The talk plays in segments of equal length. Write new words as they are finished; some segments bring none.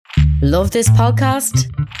Love this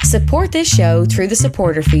podcast? Support this show through the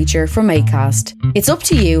supporter feature from Acast. It's up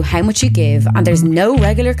to you how much you give, and there's no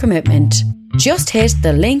regular commitment. Just hit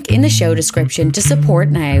the link in the show description to support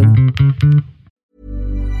now.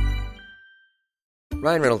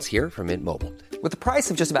 Ryan Reynolds here from Mint Mobile. With the price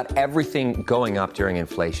of just about everything going up during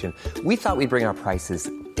inflation, we thought we'd bring our prices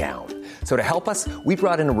down. So to help us, we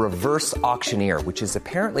brought in a reverse auctioneer, which is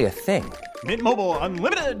apparently a thing. Mint Mobile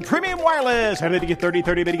Unlimited Premium Wireless. How to get 30,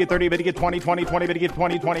 30, bit to get 30, bit to get 20, 20, 20, bit to get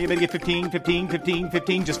 20, 20, bit to get 15, 15, 15,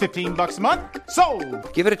 15, just $15 a month?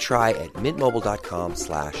 Sold! Give it a try at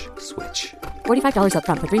mintmobile.com/switch. $45 up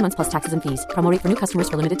front for 3 months plus taxes and fees. Promo rate for new customers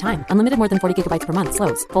for limited time. Unlimited more than 40 gigabytes per month.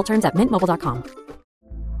 Slows full terms at mintmobile.com.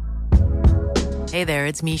 Hey there,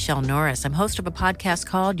 it's Michelle Norris. I'm host of a podcast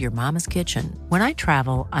called Your Mama's Kitchen. When I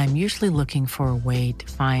travel, I'm usually looking for a way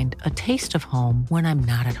to find a taste of home when I'm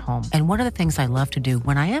not at home. And one of the things I love to do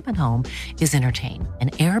when I am at home is entertain.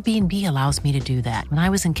 And Airbnb allows me to do that. When I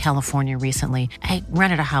was in California recently, I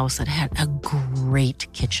rented a house that had a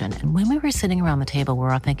great kitchen. And when we were sitting around the table, we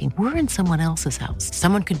were all thinking, we're in someone else's house.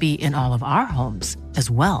 Someone could be in all of our homes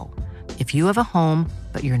as well. If you have a home,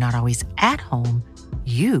 but you're not always at home,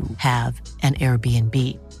 you have an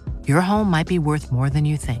Airbnb. Your home might be worth more than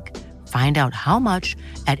you think. Find out how much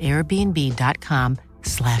at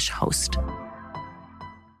airbnb.com/host.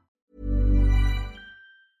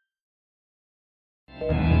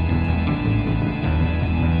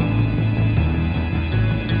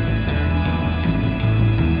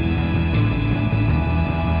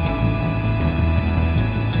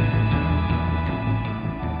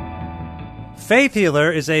 Faith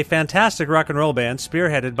Healer is a fantastic rock and roll band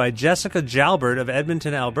spearheaded by Jessica Jalbert of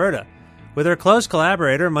Edmonton, Alberta. With her close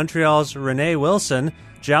collaborator, Montreal's Renee Wilson,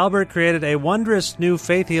 Jalbert created a wondrous new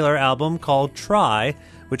Faith Healer album called Try,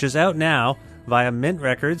 which is out now via Mint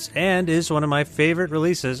Records and is one of my favorite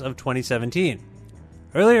releases of 2017.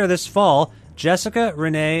 Earlier this fall, Jessica,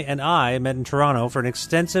 Renee, and I met in Toronto for an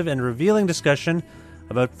extensive and revealing discussion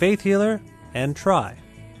about Faith Healer and Try.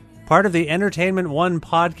 Part of the Entertainment One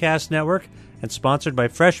podcast network and sponsored by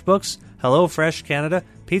FreshBooks, HelloFresh Canada,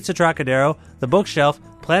 Pizza Trocadero, The Bookshelf,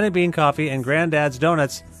 Planet Bean Coffee, and Granddad's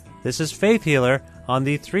Donuts, this is Faith Healer on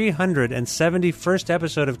the 371st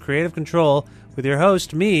episode of Creative Control with your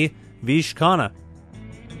host, me, Vish Khanna.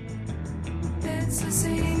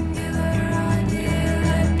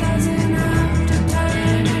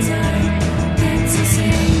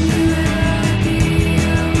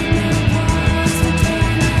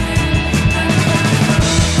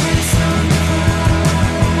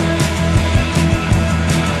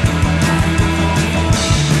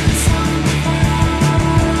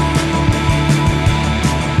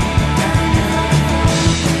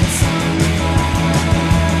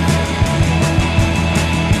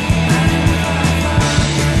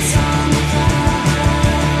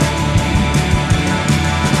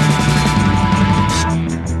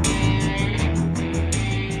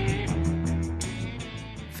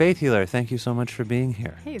 Faith Healer, thank you so much for being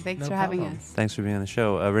here. Hey, thanks for having us. Thanks for being on the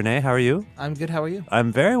show. Renee, how are you? I'm good. How are you?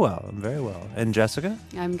 I'm very well. And Jessica?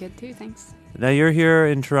 I'm good too, thanks. Now you're here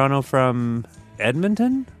in Toronto from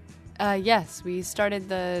Edmonton? Yes, we started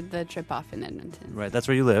the trip off in Edmonton. Right, that's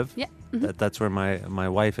where you live? Yeah. Mm-hmm. That's where my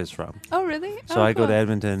wife is from. Oh, really? So I go to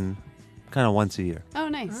Edmonton kind of once a year. Oh,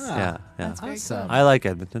 nice. Yeah. That's very cool. I like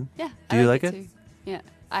Edmonton. Yeah. Do you like it? Too. Yeah.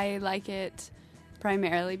 I like it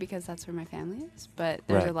primarily because that's where my family is, but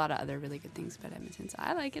there's a lot of other really good things about Edmonton. So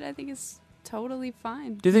I like it. I think it's totally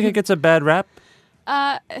fine. Do you think it gets a bad rap?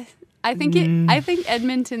 I think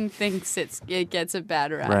Edmonton thinks it gets a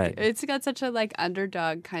bad rap. Right. It's got such a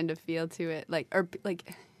underdog kind of feel to it.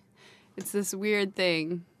 It's this weird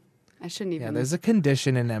thing. I shouldn't even. Yeah, there's a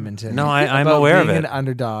condition in Edmonton. No, I'm about aware of being it. An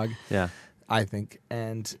underdog. Yeah. I think.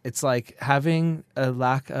 And it's like having a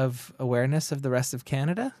lack of awareness of the rest of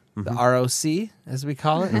Canada, the ROC, as we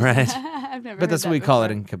call it. Right. I've never But that's what we call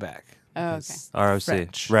it in Quebec. Oh, okay. ROC.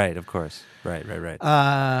 French. Right, of course. Right.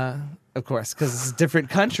 Of course, because it's a different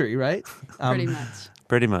country, right? Pretty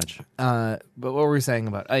much. But what were we saying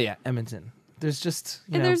about? Oh, yeah, Edmonton. There's just,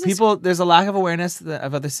 there's there's a lack of awareness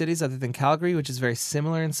of other cities other than Calgary, which is very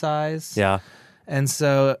similar in size. Yeah. And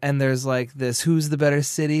there's like this who's the better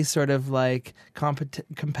city sort of like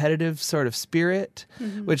competitive sort of spirit,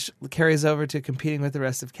 which carries over to competing with the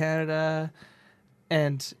rest of Canada.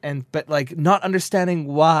 but like not understanding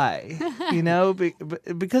why,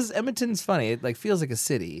 because Edmonton's funny. It like feels like a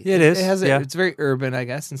city. It is. It has yeah. It's very urban, I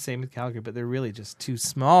guess, and same with Calgary. But they're really just two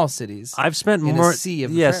small cities. I've spent in more. a sea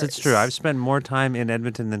of yes, prairies. it's true. I've spent more time in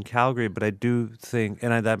Edmonton than Calgary, but I do think,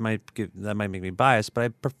 and that might make me biased, but I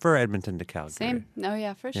prefer Edmonton to Calgary. Same. Oh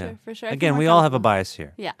yeah, for sure. I feel Again, more we all have a comfortable. bias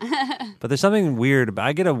here. Yeah. But there's something weird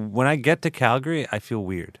about. When I get to Calgary, I feel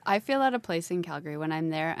weird. I feel out of place in Calgary. When I'm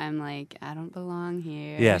there, I'm like, I don't belong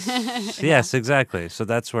here. Yes. Yes, exactly. So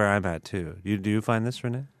that's where I'm at too. Do you find this,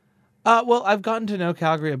 Renee? Well, I've gotten to know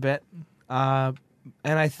Calgary a bit, and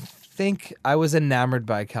I think I was enamored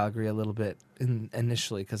by Calgary a little bit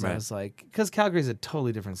initially because I was like, because Calgary is a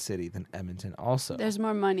totally different city than Edmonton. Also, There's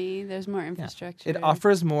more money. There's more infrastructure. it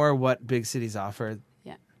offers more what big cities offer.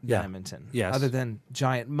 Yeah. Than Edmonton. Yes. Other than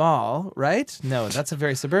giant mall, right? No, that's a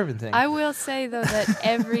very suburban thing. I will say, though, that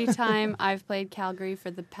every time I've played Calgary for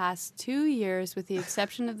the past 2 years, with the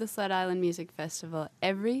exception of the Sled Island Music Festival,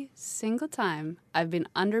 every single time I've been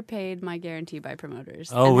underpaid my guarantee by promoters.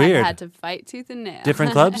 Oh, and weird. I've had to fight tooth and nail.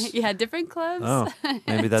 Different clubs? Yeah, different clubs. Oh,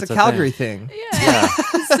 maybe that's it's a Calgary thing. Yeah.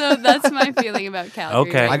 So that's my feeling about Calgary.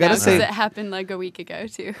 Okay. Right I gotta now, 'cause say- it happened like a week ago,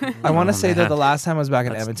 too. I want to say man. that the last time I was back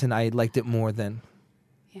in Edmonton, I liked it more than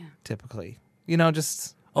Yeah. typically.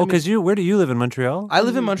 Just... Oh, because where do you live in Montreal? I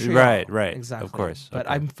live in Montreal. Right. Exactly. Of course. But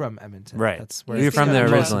Okay. I'm from Edmonton. Right. That's where You're I from spent there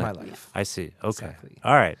most of originally. my life. I see. Okay. Exactly.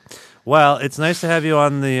 All right. Well, it's nice to have you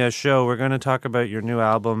on the show. We're going to talk about your new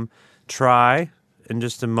album, Try, in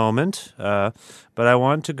just a moment. But I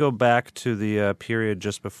want to go back to the period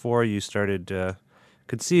just before you started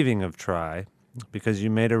conceiving of Try, because you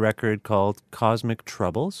made a record called Cosmic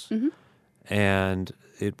Troubles. Mm-hmm. And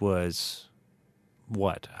it was...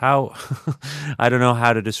 What? How? I don't know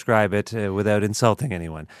how to describe it without insulting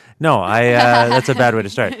anyone. No, that's a bad way to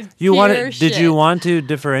start. Did you want to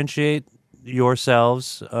differentiate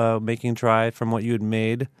yourselves making Try from what you had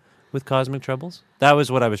made with Cosmic Troubles? That was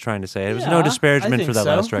what I was trying to say. It was no Yeah, disparagement I for think that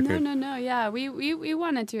so. last record. No. Yeah, we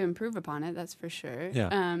wanted to improve upon it. That's for sure.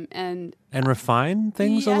 Yeah. And refine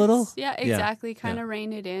things a little? Yeah, exactly. Kind Yeah. of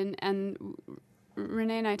rein it in. And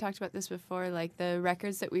Renee and I talked about this before. Like, the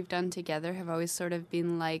records that we've done together have always sort of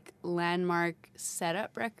been like landmark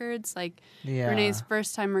setup records. Like Renee's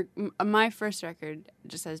first time, my first record,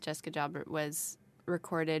 just as Jessica Jalbert, was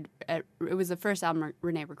recorded. It was the first album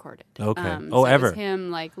Renee recorded. Okay. So ever? It was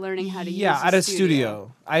him like learning how to use at the a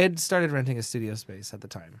studio. I had started renting a studio space at the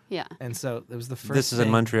time. Yeah. And so it was the first This is in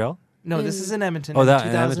thing- Montreal? No, this is in Edmonton. Oh, in that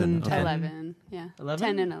in Edmonton. 2010. Okay. 11, yeah. 11?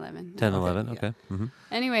 10 and 11. 10, 11, yeah. okay. Mm-hmm.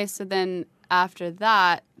 Anyway, so then after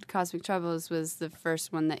that, Cosmic Troubles was the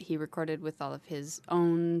first one that he recorded with all of his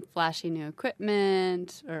own flashy new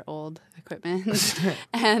equipment, or old equipment,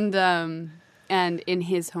 and in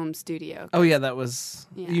his home studio. Oh, yeah, that was...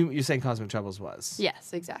 Yeah. You're saying Cosmic Troubles was.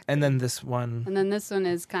 Yes, exactly. And then this one... And then this one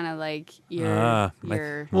is kind of like your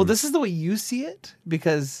Well, this is the way you see it,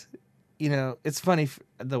 because, it's funny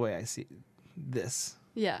the way I see this.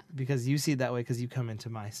 yeah. Because you see it that way because you come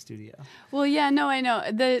into my studio. Well, yeah, no, I know.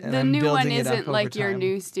 The I'm new one building it up isn't like over your time.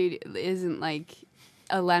 new studio, isn't like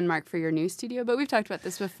a landmark for your new studio, but we've talked about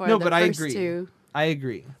this before. No, the but I first agree. two. I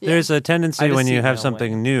agree. There's a I tendency just when see you it have that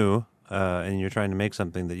something way. new and you're trying to make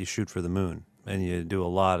something that you shoot for the moon and you do a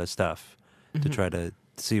lot of stuff to try to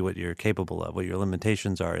see what you're capable of, what your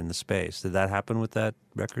limitations are in the space. Did that happen with that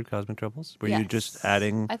record, Cosmic Troubles? Were you just Yes,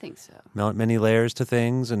 adding I think so. many layers to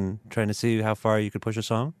things and trying to see how far you could push a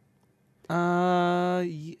song?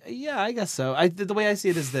 Yeah, I guess so. The way I see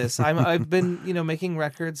it is this: I've been making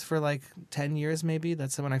records for like 10 years, maybe.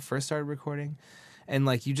 That's when I first started recording, and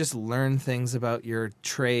like you just learn things about your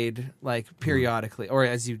trade like periodically, or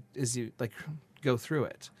as you like go through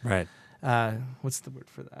it. Right. What's the word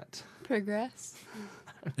for that? Progress.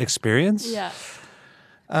 Experience? Yeah.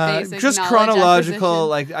 Basic Just knowledge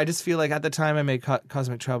chronological. acquisition. Like I just feel like at the time I made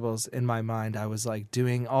Cosmic Troubles, in my mind I was like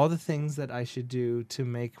doing all the things that I should do to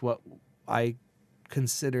make what I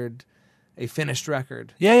considered a finished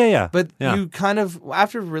record. Yeah. But yeah. you kind of,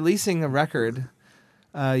 after releasing a record,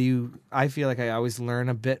 I feel like I always learn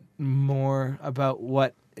a bit more about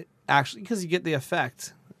what it actually, because you get the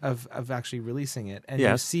effect of actually releasing it, and you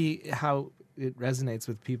Yes. see how it resonates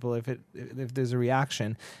with people if there's a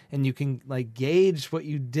reaction, and you can like gauge what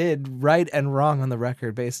you did right and wrong on the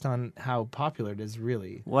record based on how popular it is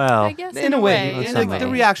really. Well, I guess In a way, in and a like way. the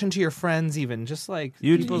reaction to your friends, even just like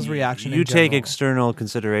people's reaction. You in take general. external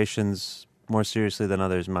considerations more seriously than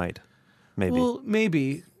others might. Maybe. Well,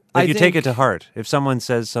 maybe. Like I you take think- it to heart. If someone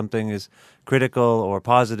says something is critical or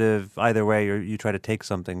positive, either way, you try to take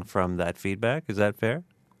something from that feedback. Is that fair?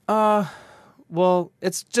 Well,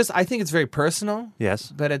 it's just, I think it's very personal.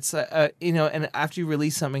 Yes. But it's, and after you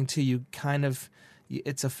release something too, you kind of,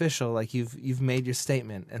 it's official. Like you've made your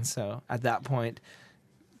statement. And so at that point,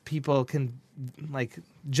 people can like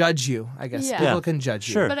judge you, I guess. Yeah. People can judge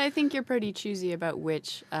you. Sure. But I think you're pretty choosy about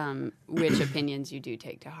which opinions you do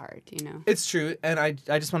take to heart, you know? It's true. And I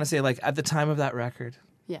just want to say, like, at the time of that record,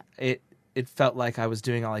 Yeah. it felt like I was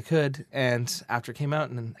doing all I could. And after it came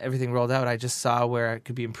out and everything rolled out, I just saw where it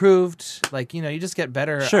could be improved. Like, you just get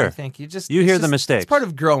better. Sure. I think you hear the mistakes. It's part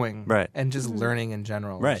of growing. Right. And just learning in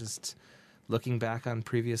general. Right. Just looking back on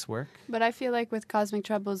previous work. But I feel like with Cosmic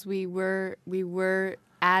Troubles, we were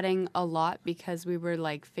adding a lot because we were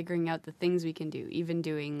like figuring out the things we can do, even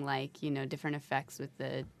doing like, different effects with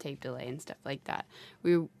the tape delay and stuff like that.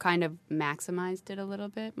 We kind of maximized it a little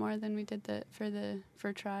bit more than we did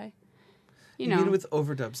for Try. You mean with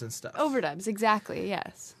overdubs and stuff? Overdubs, exactly,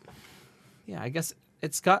 yes. Yeah, I guess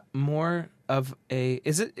it's got more of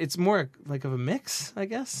it's more like of a mix, I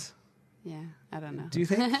guess. Yeah, I don't know. Do you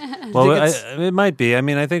think? Well, it might be. I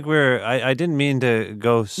mean, I think I didn't mean to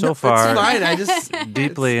go so far It's fine. I just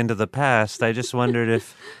deeply into the past. I just wondered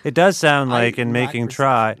if it does sound like in making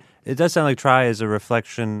Try, it does sound like Try is a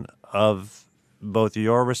reflection of both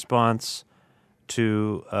your response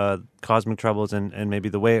to Cosmic Troubles and maybe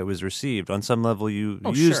the way it was received. On some level, you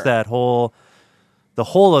used sure. the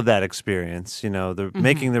whole of that experience,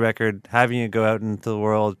 making the record, having it go out into the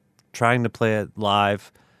world, trying to play it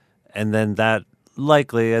live, and then that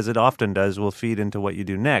likely, as it often does, will feed into what you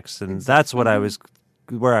do next. And that's what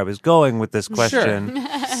where I was going with this question.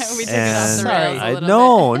 We took it off the rails a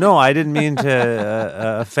little bit. No, I didn't mean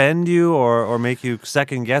to offend you or make you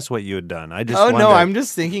second guess what you had done. I just no, I'm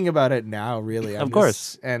just thinking about it now, really. Of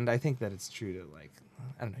course. And I think that it's true to, like,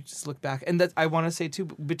 I don't know, just look back. And that I want to say, too,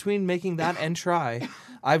 between making that and Try,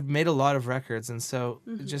 I've made a lot of records. And so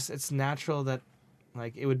it's natural that,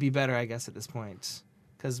 like, it would be better, I guess, at this point.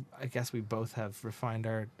 Because I guess we both have refined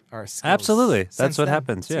our skills. Absolutely. That's what then,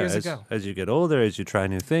 happens. Yeah, years ago. as you get older, as you try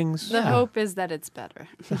new things. The hope is that it's better.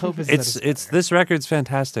 The hope is that it's It's this record's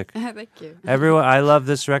fantastic. Thank you. Everyone, I love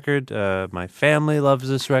this record. My family loves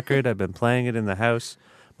this record. I've been playing it in the house.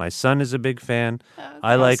 My son is a big fan.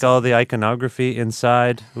 I like all the iconography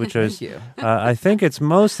inside, which is, Thank you. I think it's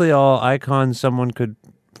mostly all icons someone could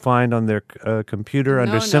find on their computer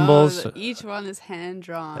under symbols. No, each one is hand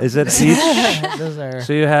drawn. Is it each? Those are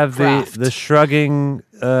So you have craft. the shrugging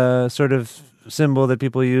sort of symbol that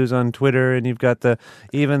people use on Twitter, and you've got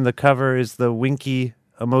even the cover is the winky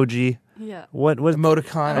emoji. Yeah. What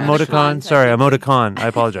emoticon. emoticon? Sorry, emoticon. I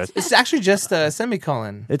apologize. It's actually just a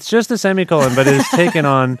semicolon. It's just a semicolon, but it's taken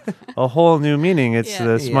on a whole new meaning. It's Yeah.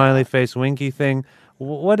 the smiley face winky thing.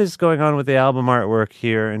 What is going on with the album artwork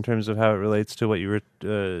here in terms of how it relates to what you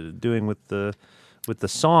were doing with the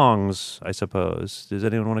songs, I suppose? Does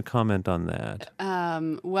anyone want to comment on that?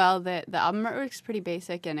 Well, the album artwork's pretty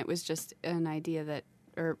basic, and it was just an idea that,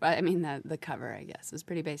 the cover, I guess, was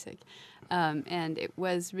pretty basic. And it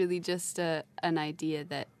was really just an idea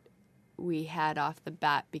that we had off the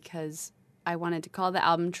bat because I wanted to call the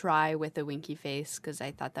album Try with a winky face because I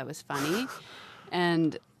thought that was funny.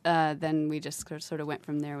 And then we just sort of went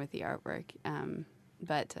from there with the artwork.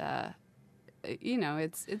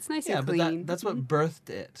 It's nice and clean. But that's what birthed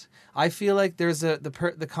it. I feel like there's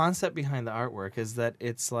the concept behind the artwork is that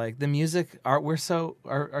it's like the music art.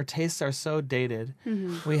 Our tastes are so dated.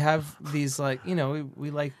 Mm-hmm. We have these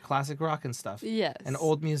we like classic rock and stuff. Yes. And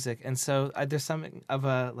old music, and so there's something of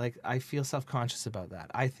a I feel self-conscious about that.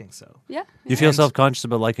 I think so. Yeah. You feel And- self-conscious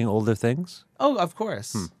about liking older things? Oh, of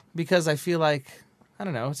course, because I feel like. I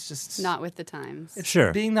don't know. It's just Not with the times.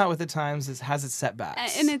 Sure. Being not with the times has its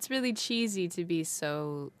setbacks. And it's really cheesy to be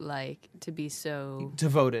so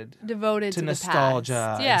devoted to to the nostalgia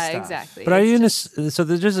past. and Yeah, stuff. exactly. But are you It's so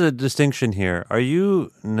there's a distinction here. Are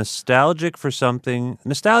you nostalgic for something?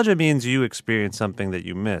 Nostalgia means you experience something that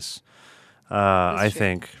you miss. I true.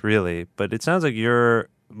 think really, but it sounds like you're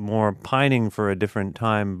more pining for a different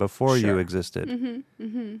time before you Sure. existed.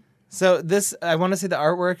 Mm-hmm. So I want to say the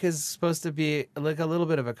artwork is supposed to be like a little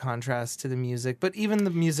bit of a contrast to the music, but even the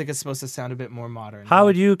music is supposed to sound a bit more modern. How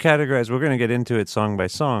would you categorize? We're going to get into it song by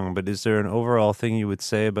song, but is there an overall thing you would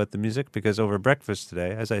say about the music? Because over breakfast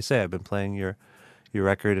today, as I say, I've been playing your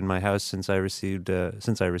record in my house since I received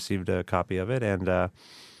a copy of it, and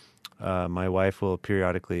my wife will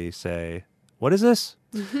periodically say, what is this?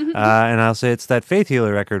 And I'll say, it's that Faith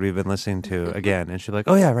Healer record we've been listening to again. And she'll be like,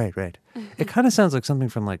 oh, yeah, right. It kind of sounds like something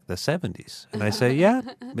from like the 70s. And I say, yeah,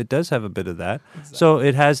 it does have a bit of that. Exactly. So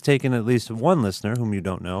it has taken at least one listener, whom you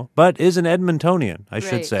don't know, but is an Edmontonian, I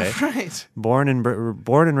should say. Right. Born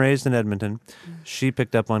and raised in Edmonton. She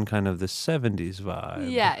picked up on kind of the 70s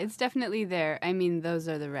vibe. Yeah, it's definitely there. I mean, those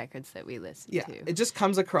are the records that we listen to. It just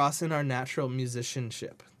comes across in our natural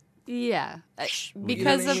musicianship. Yeah,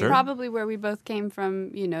 because of Sure. probably where we both came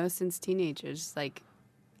from, since teenagers. Like,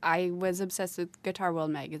 I was obsessed with Guitar World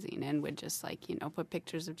magazine and would just put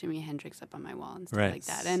pictures of Jimi Hendrix up on my wall and stuff like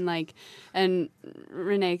that. And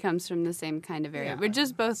Renee comes from the same kind of area. Yeah. We're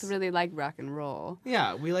just both really like rock and roll.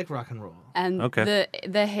 Yeah, we like rock and roll. And Okay.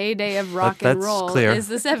 the heyday of rock That's and roll clear. is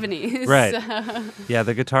the 70s. Right. So. Yeah,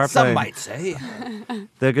 the guitar Some playing. might say.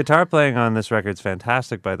 The guitar playing on this record's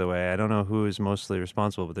fantastic, by the way. I don't know who is mostly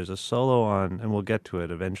responsible, but there's a solo on, and we'll get to it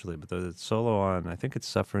eventually, but there's a solo on, I think it's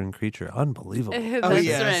Suffering Creature. Unbelievable. That's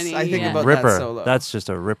yes. Rennie, I think yeah. about Ripper. that solo. That's just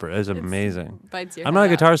a ripper. It's amazing. Bites your I'm not a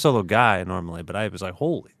head guitar off. solo guy normally, but I was like,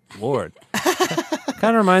 holy Lord.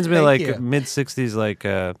 Kind of reminds me of Thank like you. mid-60s, like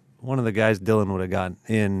one of the guys Dylan would have gotten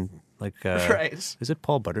in. Like, Right. Is it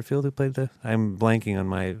Paul Butterfield who played I'm blanking on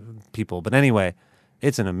my people. But anyway,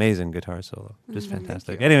 it's an amazing guitar solo. Just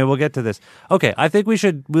fantastic. Anyway, we'll get to this. Okay, I think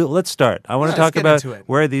let's start. I want to Let's talk get about into it.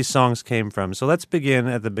 where these songs came from. So let's begin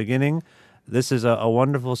at the beginning. This is a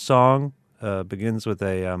wonderful song. Begins with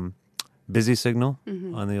a busy signal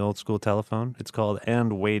on the old school telephone. It's called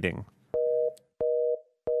And Waiting.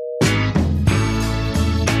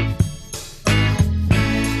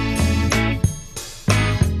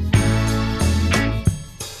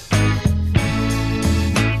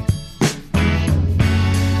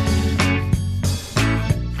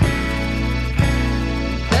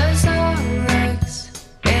 The song looks,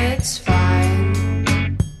 it's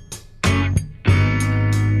fine,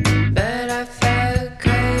 but I felt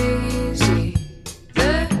crazy.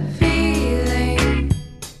 The feeling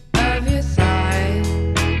of your thigh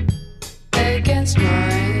against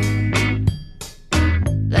mine,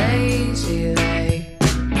 lazy leg.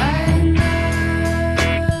 I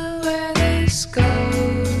know where this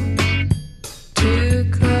goes, too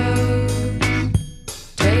close.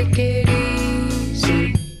 Take it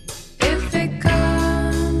easy. If it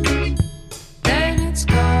comes, then it's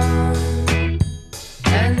gone.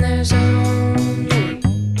 And there's only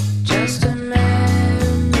just a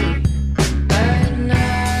memory. But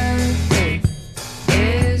nothing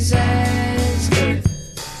is as good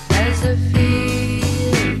as the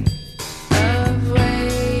feeling of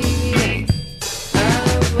waiting,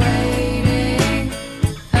 of waiting,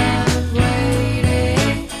 of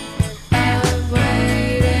waiting. Of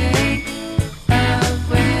waiting, of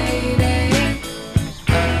waiting,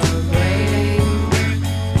 of waiting.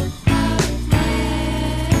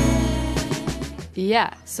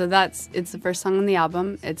 Yeah, so it's the first song on the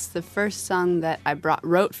album. It's the first song that I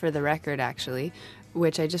wrote for the record, actually,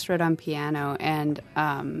 which I just wrote on piano, and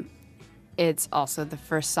it's also the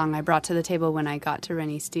first song I brought to the table when I got to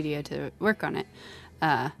Rennie's studio to work on it.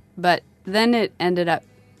 But then it ended up,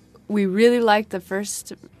 we really liked the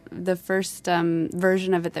first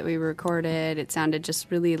version of it that we recorded. It sounded just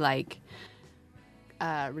really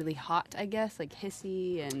really hot, I guess, like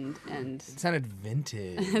hissy and It sounded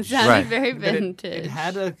vintage. it sounded Right. very But vintage. it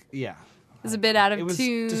had a, yeah. It was a bit out of It was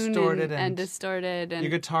tune distorted and and distorted and Your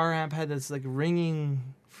guitar amp had this like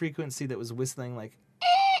ringing frequency that was whistling like,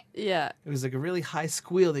 yeah. it was like a really high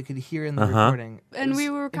squeal they could hear in the Uh-huh. recording. It And was we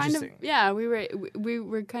were kind of interesting. we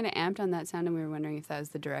were kind of amped on that sound, and we were wondering if that was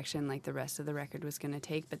the direction like the rest of the record was going to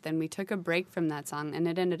take. But then we took a break from that song, and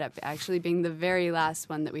it ended up actually being the very last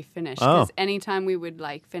one that we finished. Oh. Because anytime we would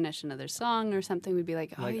like finish another song or something, we'd be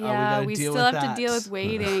like, oh Like, oh, we yeah, gotta we deal still with have to that. deal with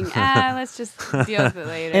waiting. Let's just deal with it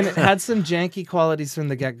later. And it had some janky qualities from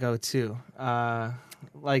the get-go too.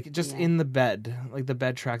 Like just in the bed, like the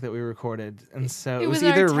bed track that we recorded. And so It it was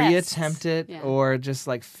was our either tests. reattempt it Yeah. or just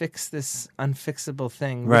like fix this unfixable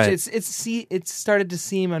thing. Right. Which it started to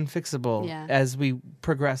seem unfixable Yeah. as we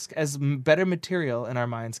progressed, as better material in our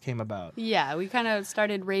minds came about. Yeah, we kind of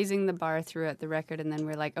started raising the bar throughout the record, and then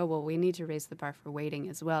we're like, oh, well, we need to raise the bar for waiting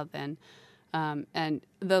as well then. And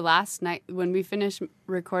the last night, when we finished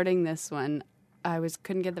recording this one, I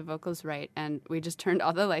couldn't get the vocals right, and we just turned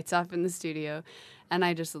all the lights off in the studio, and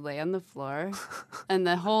I just lay on the floor. And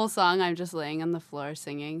the whole song, I'm just laying on the floor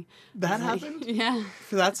singing. That It's like- happened? Yeah.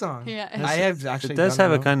 For that song? Yeah. I have actually It does done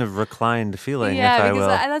have a that. kind of reclined feeling, Yeah, if I because will.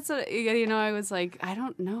 that's what, you know, I was like, I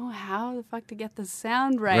don't know how the fuck to get the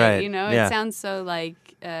sound right. Right, You know, yeah. it sounds so like,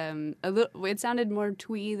 a little, it sounded more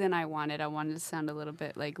twee than I wanted. I wanted to sound a little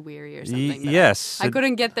bit like weary or something. but yes. I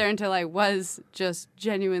couldn't get there until I was just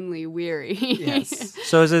genuinely weary. Yes.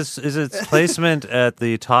 So is its placement at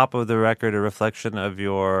the top of the record a reflection of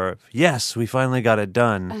your yes, we finally got it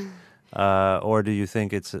done, or do you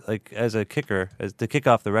think it's like as a kicker, as to kick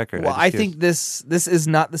off the record? Well, I think this is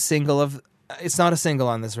not the single of. It's not a single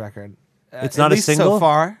on this record. It's at not a least single so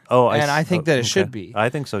far. Oh, and I think that it okay. should be. I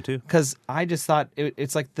think so too. Because I just thought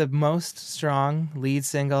it's like the most strong lead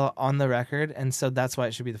single on the record, and so that's why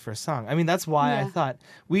it should be the first song. I mean, that's why I Yeah. thought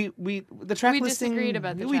the track We listing. disagreed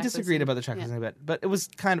about the we track disagreed listing. about the track Yeah. listing, but it was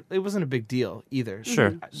it wasn't a big deal either.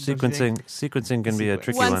 Sure, Don't you think? sequencing can be a Sequence.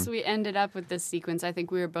 tricky Once one. we ended up with this sequence, I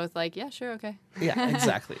think we were both like, yeah, sure, okay. Yeah,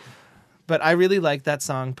 exactly. But I really like that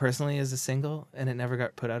song personally as a single, and it never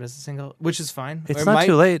got put out as a single, which is fine. It's Or it not might-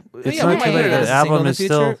 too late. It's yeah, we not might too put late. it as The a single album in is the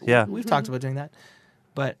still future. We've talked about doing that,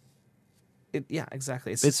 but yeah,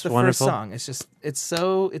 exactly. It's It's the wonderful. first song. It's just it's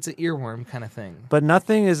an earworm kind of thing. But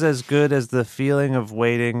nothing is as good as the feeling of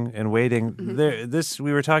waiting and waiting. Mm-hmm.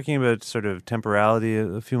 We were talking about sort of temporality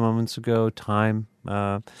a few moments ago, time.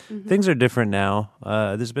 Things are different now.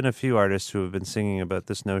 There's been a few artists who have been singing about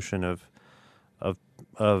this notion of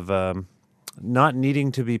not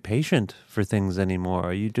needing to be patient for things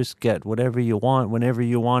anymore. You just get whatever you want whenever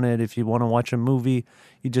you want it. If you want to watch a movie,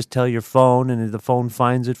 you just tell your phone and the phone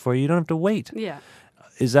finds it for you. You don't have to wait. Yeah.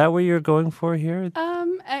 Is that what you're going for here?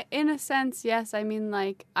 In a sense, yes. I mean,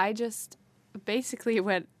 like, I just basically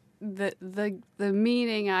what the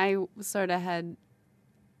meaning I sort of had,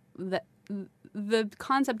 the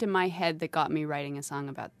concept in my head that got me writing a song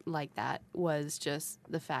about like that was just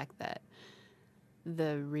the fact that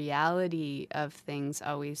the reality of things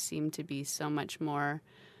always seemed to be so much more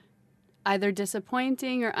either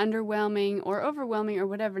disappointing or underwhelming or overwhelming or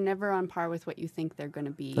whatever, never on par with what you think they're going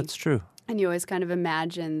to be. That's true. And you always kind of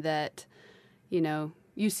imagine that, you know,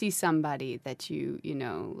 you see somebody that you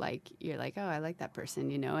know, like, you're like, oh, I like that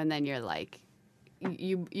person, you know, and then you're like,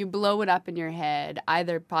 you blow it up in your head,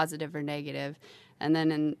 either positive or negative, and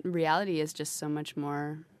then in reality is just so much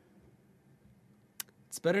more.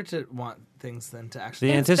 It's better to want things than to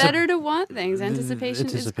actually. It's better to want things. Anticipation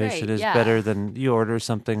is Anticipation great. is yeah. better than you order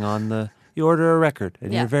something you order a record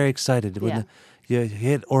and Yeah. you're very excited when Yeah. you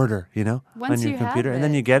hit order, you know, Once on your you have computer, and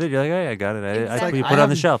then it. you get it. You're like, oh, yeah, I got it. Exactly. You put it on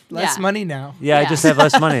the shelf. Less Yeah. money now. Yeah, I Yeah. just have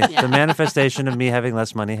less money. Yeah. The manifestation of me having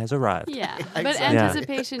less money has arrived. Yeah, but Exactly. Yeah.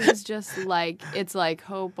 anticipation is just like it's like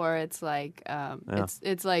hope, or it's like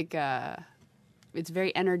it's like it's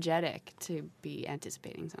very energetic to be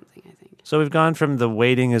anticipating something. I think. So we've gone from the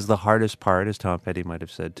waiting is the hardest part, as Tom Petty might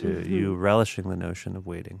have said, to you relishing the notion of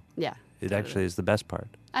waiting. Yeah, It actually is the best part.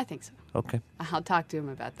 I think so. Okay. I'll talk to him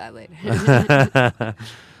about that later.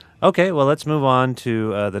 Okay, well, let's move on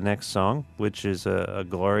to the next song, which is a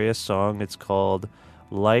glorious song. It's called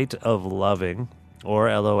Light of Loving, or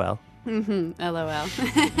LOL. LOL.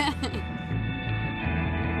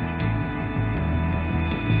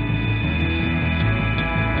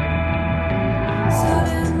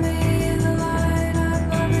 Suddenly the light of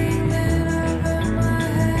loving lit over my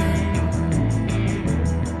head.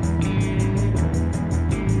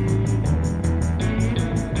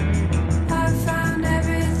 I found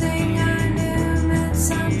everything I knew meant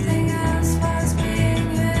something else was being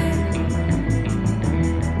hid.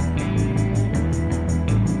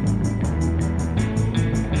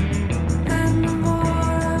 And the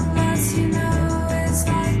more of us you know is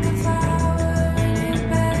like a flower in your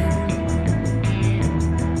bed.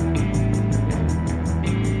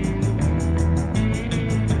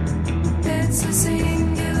 It's a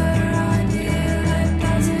singular idea that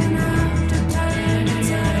doesn't have to turn its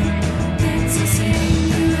head. It's a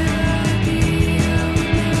singular idea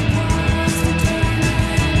with no pause to turn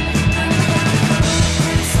ahead. And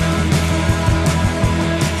focus on the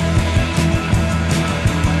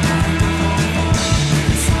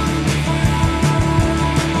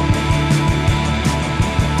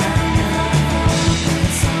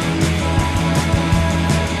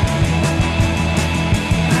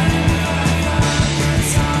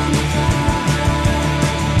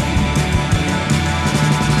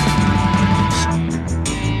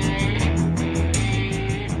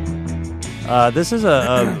This is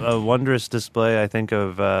a wondrous display, I think,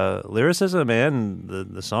 of lyricism, and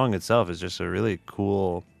the song itself is just a really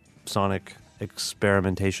cool sonic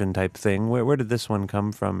experimentation type thing. Where did this one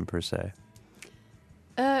come from, per se?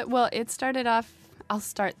 Well, it started off. I'll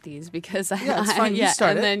start these because Yeah, it's fine. You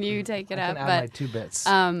start and it. then you take it I out. can add But my 2 bits.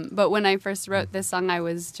 but when I first wrote this song, I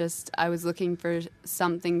was looking for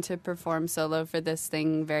something to perform solo for this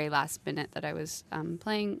thing very last minute that I was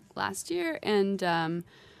playing last year, and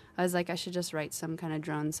I was like, I should just write some kind of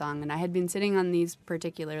drone song. And I had been sitting on these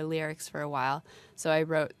particular lyrics for a while, so I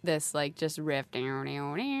wrote this like just riff. Anyway, you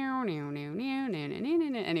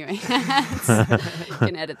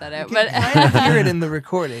can edit that out. But I hear it in the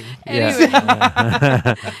recording. anyway,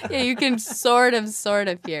 yeah, you can sort of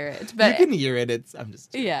hear it. But You can hear it. I'm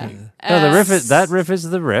just yeah. No, the riff is that riff is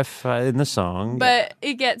the riff in the song. But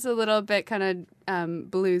it gets a little bit kind of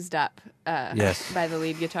bluesed up Yes. by the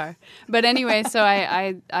lead guitar. But anyway, so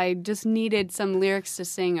I just needed some lyrics to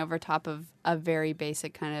sing over top of a very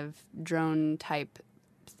basic kind of drone type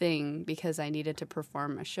thing because I needed to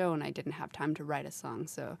perform a show and I didn't have time to write a song.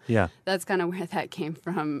 So Yeah. that's kind of where that came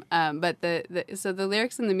from. But so the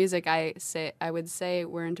lyrics and the music I would say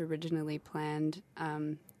weren't originally planned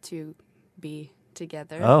to be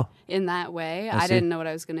together Oh. in that way. I I see. didn't know what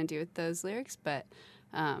I was going to do with those lyrics, but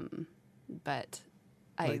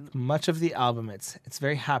like much of the album. It's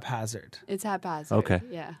very haphazard. it's haphazard. Okay.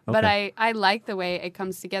 Yeah. Okay. But I like the way it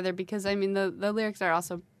comes together because I mean the lyrics are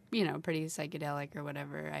also, pretty psychedelic or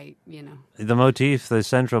whatever. The motif, the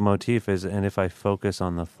central motif is, and if I focus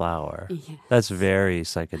on the flower, Yeah. that's very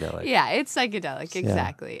psychedelic. Yeah, it's psychedelic,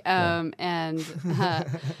 exactly. And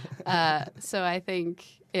so I think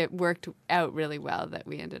it worked out really well that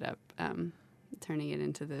we ended up turning it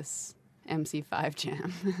into this MC5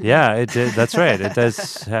 jam. Yeah, it did. That's right. It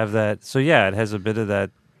does have that. So yeah, it has a bit of that,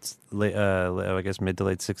 I guess, mid to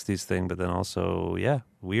late '60s thing, but then also,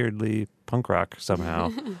 weirdly punk rock somehow.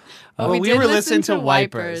 But we did were listen listening to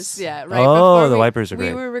Wipers. Yeah, right Oh, before the Wipers are we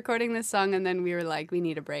great. were recording this song, and then we were like, we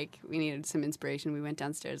need a break. We needed some inspiration. We went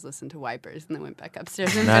downstairs, listened to Wipers, and then went back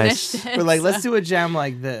upstairs and Nice. finished it. We're like, so- let's do a jam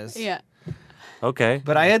like this. Yeah. Okay.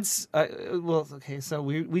 But I had so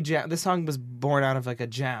we jam. This song was born out of like a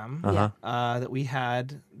jam that we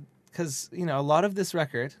had because a lot of this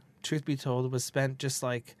record, truth be told, was spent just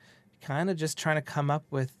like kind of just trying to come up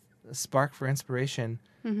with a spark for inspiration.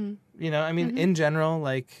 Mm-hmm. I mean, in general,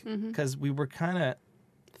 like because we were kind of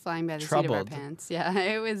Flying by the seat of our Troubled. pants. Yeah,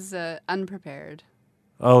 it was unprepared.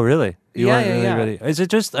 Oh, really? You Yeah, weren't yeah, really yeah. ready. Is it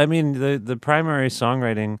just? I mean, the primary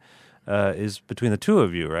songwriting is between the two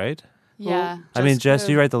of you, right? Yeah. I mean, Jess,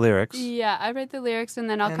 the- you write the lyrics. Yeah, I write the lyrics, and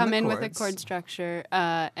then I'll And come the in with a chords. chord structure,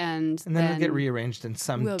 and and then it'll get rearranged in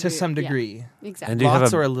we'll to do- some yeah. degree. Exactly. And do you have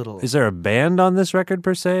Lots or a little. Is there a band on this record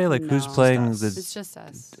per se? Like who's No. playing Just us. It's the? just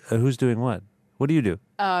us. Who's doing what? What do you do?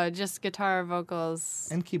 Just guitar, vocals,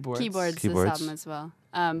 And keyboards. keyboards. Keyboards. This album as well.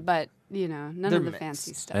 But none They're of the mixed.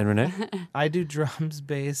 fancy stuff. And Renee? I do drums,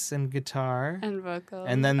 bass, and guitar, and vocals,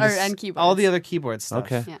 and then and keyboards. all the other keyboard stuff.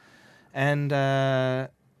 Okay. Yeah.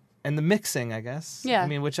 And the mixing, I guess. Yeah. I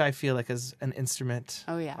mean, which I feel like is an instrument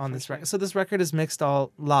Oh yeah. on for this sure. record. So this record is mixed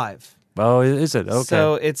all live. Oh, is it? Okay.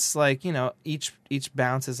 So it's like each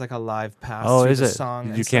bounce is like a live pass oh, through is the it? song.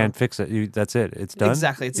 You and can't so, fix it. That's it. It's done.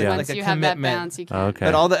 Exactly. It's Yeah. Once like a you have that commitment. bounce, you can. Okay.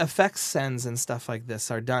 But all the effects sends and stuff like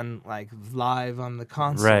this are done like live on the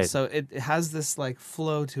console. Right. So it has this like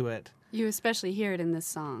flow to it. You especially hear it in this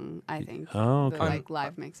song, I think. Oh, The, okay. like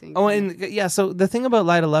live mixing. Oh, and yeah. So the thing about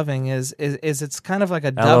Light of Loving is it's kind of like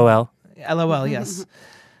a dub. LOL. LOL, yes.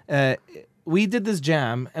 We did this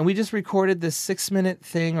jam, and we just recorded this 6-minute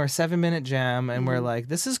thing or 7-minute jam, and we're like,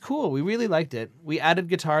 this is cool. We really liked it. We added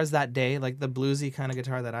guitars that day, like the bluesy kind of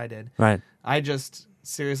guitar that I did. Right. I just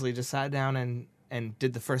seriously just sat down and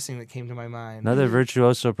did the first thing that came to my mind. Another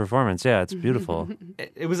virtuoso performance. Yeah, it's beautiful.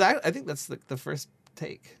 It was, I think that's the first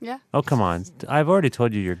take. Yeah. Oh, come on. I've already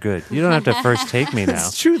told you you're good. You don't have to first take me now.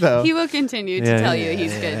 It's true, though. He will continue to Yeah, tell yeah, you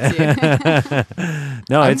he's good too.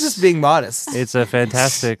 No, I'm it's just being modest. it's a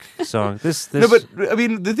fantastic song. This No, but I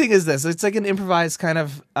mean, the thing is this: it's like an improvised kind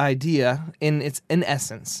of idea in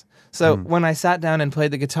essence. So when I sat down and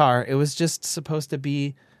played the guitar, it was just supposed to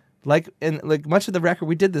be like much of the record.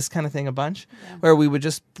 We did this kind of thing a bunch, where we would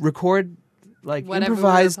just record like Whatever we were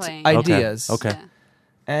improvised playing. ideas. Okay. Yeah.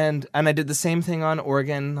 And I did the same thing on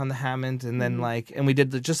organ on the Hammond, and then and we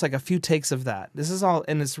did just like a few takes of that. This is all,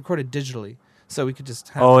 and it's recorded digitally, so we could just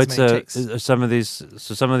have Oh, as it's many takes. some of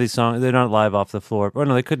these songs they're not live off the floor. Oh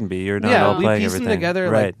no, they couldn't be. You're not Yeah, all we playing pieced them everything together,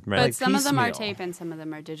 Right, like- right. But Like some of them are piecemeal. tape and some of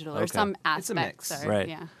them are digital, or Okay. some It's a aspects mix. are. Right.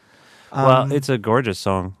 Yeah. Well, it's a gorgeous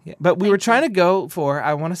song. Yeah, but we were trying to go for,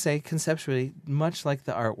 I want to say conceptually, much like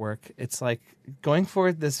the artwork, it's like going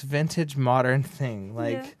for this vintage modern thing.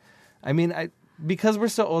 Like, Yeah. I mean, because we're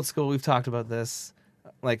so old school, we've talked about this,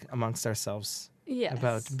 like amongst ourselves, Yes.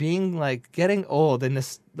 about being like getting old and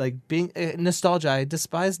being nostalgia. I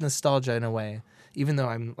despise nostalgia in a way even though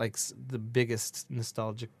I'm like the biggest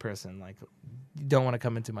nostalgic person, like you don't want to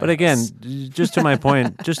come into my But house. again, just to my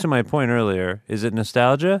point, earlier, is it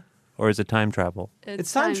nostalgia or is it time travel?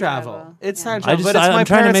 It's time travel. It's Yeah. time travel. But it's I'm my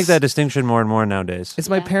trying to make parents- that distinction more and more nowadays. It's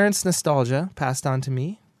my Yeah. parents' nostalgia passed on to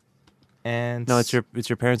me, and No, it's your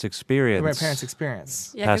parents' experience. my parents'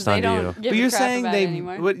 experience. Yeah, 'cause Passed they on to don't you. give But a you're crap saying about they it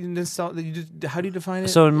anymore. how do you define it?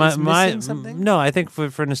 So in Is my missing something? no, I think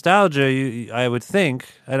for nostalgia, I would think,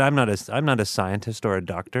 and I'm not a scientist or a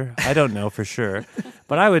doctor. I don't know for sure,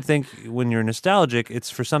 but I would think when you're nostalgic, it's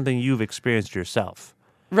for something you've experienced yourself.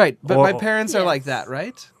 Right, but Or- my parents are Yes. like that,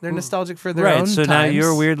 right? They're nostalgic for their Right. own So now times.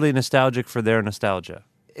 you're weirdly nostalgic for their nostalgia.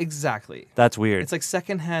 Exactly. That's weird. It's like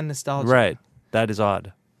secondhand nostalgia. Right. That is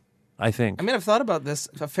odd. I think. I mean, I've thought about this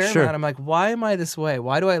a fair Sure. amount. I'm like, why am I this way?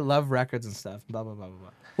 Why do I love records and stuff? Blah blah blah blah blah.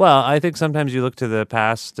 Well, I think sometimes you look to the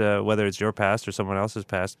past, whether it's your past or someone else's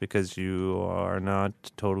past, because you are not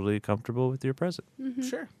totally comfortable with your present.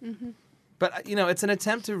 Sure. But it's an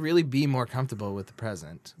attempt to really be more comfortable with the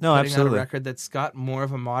present. No, Putting absolutely. out a record that's got more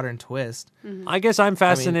of a modern twist. I guess I'm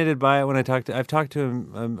fascinated by it when I talked to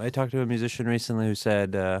him. I talked to a musician recently who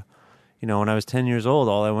said, when I was 10 years old,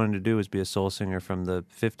 all I wanted to do was be a soul singer from the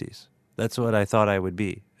 50s. That's what I thought I would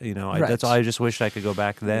be. Right. That's all. I just wished I could go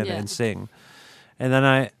back then Yeah. and sing. And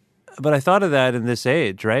then but I thought of that in this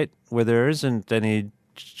age, right, where there isn't any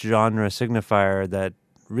genre signifier that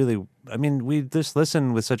really. I mean, we just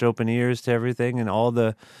listen with such open ears to everything, and all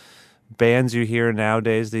the bands you hear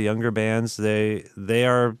nowadays, the younger bands, they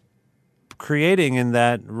are creating in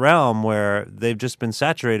that realm where they've just been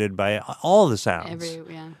saturated by all the sounds.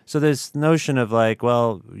 So this notion of like,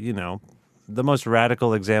 well, the most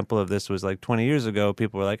radical example of this was like 20 years ago,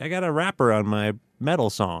 people were like, I got a rapper on my metal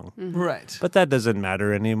song. Right. But that doesn't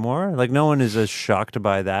matter anymore. Like no one is as shocked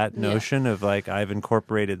by that notion of like, I've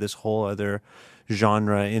incorporated this whole other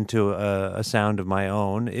genre into a sound of my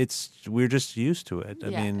own. We're just used to it. I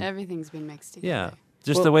mean, everything's been mixed together. yeah,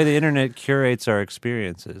 just the way the internet curates our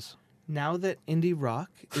experiences. Now that indie rock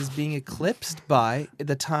is being eclipsed by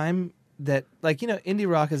the time that, indie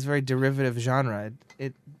rock is a very derivative genre.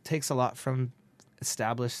 It takes a lot from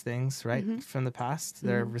established things, right, from the past.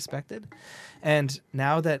 They're respected. And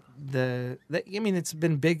now that it's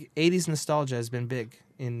been big. 80s nostalgia has been big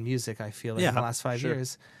in music, I feel, in the last 5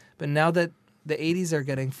 years. But now that the 80s are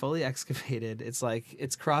getting fully excavated, it's like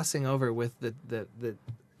it's crossing over with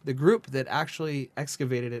the group that actually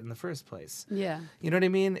excavated it in the first place. Yeah. You know what I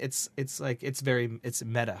mean? It's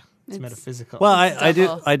meta. It's metaphysical. Well, It's I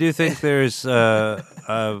double. do think there's Daniel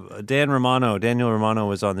Romano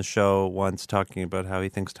was on the show once talking about how he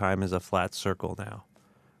thinks time is a flat circle now.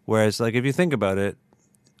 Whereas, like, if you think about it,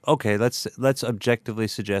 okay, let's objectively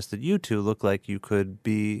suggest that you two look like you could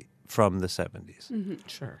be from the 70s.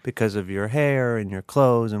 Sure. Because of your hair and your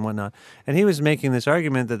clothes and whatnot. And he was making this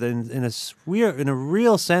argument that we are in a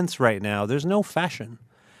real sense right now, there's no fashion.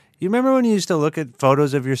 You remember when you used to look at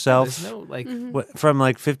photos of yourself There's no like from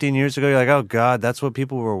like 15 years ago? You're like, oh God, that's what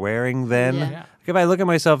people were wearing then. Yeah. Yeah. If I look at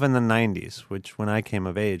myself in the 90s, which when I came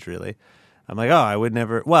of age, really, I'm like, I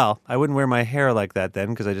wouldn't wear my hair like that then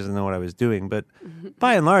because I just didn't know what I was doing. But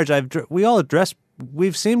by and large,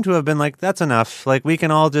 we've seemed to have been like, that's enough. Like, we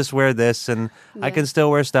can all just wear this, and I can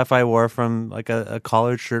still wear stuff I wore from like a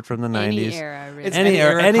collared shirt from the 90s. Any era, really. It's Any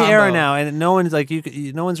era combo. now, and no one's like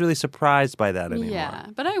no one's really surprised by that anymore. Yeah,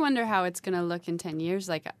 but I wonder how it's going to look in 10 years.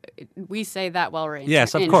 Like, we say that while we're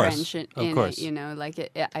Yes, of course. entrenched Of in course. it,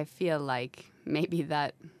 like, I feel like maybe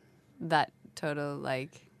that total,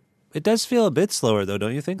 like... It does feel a bit slower, though,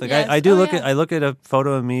 don't you think? Like Yes. I do Oh, look yeah. at I look at a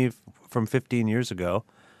photo of me from 15 years ago.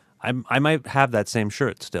 I might have that same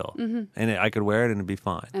shirt still, and I could wear it and it'd be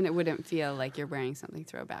fine. And it wouldn't feel like you're wearing something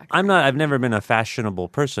throwback. I've never been a fashionable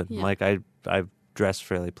person. Yeah. Like I've dressed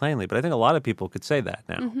fairly plainly, but I think a lot of people could say that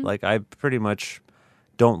now. Like I pretty much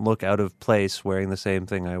don't look out of place wearing the same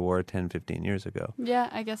thing I wore 10, 15 years ago. Yeah,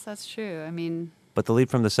 I guess that's true. I mean, But the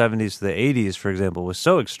leap from the 70s to the 80s, for example, was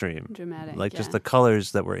so extreme. dramatic. Like just yeah. the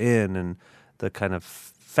colors that were in and the kind of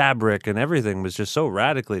fabric and everything was just so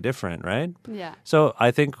radically different, right? Yeah. So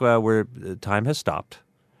I think time has stopped.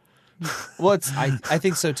 Well, I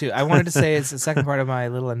think so too. I wanted to say it's the second part of my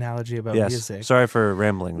little analogy about Yes. music. Sorry for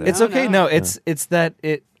rambling there. It's No, okay. no. No, it's that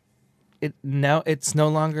it's no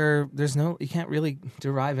longer you can't really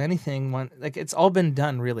derive anything it's all been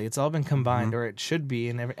done really. It's all been combined or it should be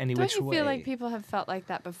in any Don't which you way. feel like people have felt like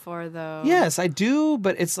that before, though? Yes, I do,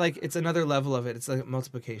 but it's like it's another level of it. It's like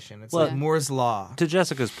multiplication. It's Well- like Moore's law. To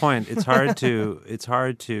Jessica's point, it's hard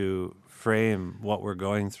to frame what we're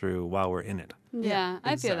going through while we're in it. Yeah,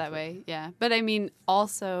 I feel that way. Yeah. But I mean,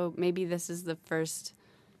 also, maybe this is the first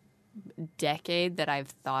decade that I've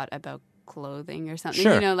thought about clothing or something.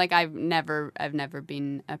 Sure. You know, like I've never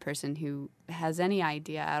been a person who has any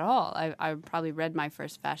idea at all. I probably read my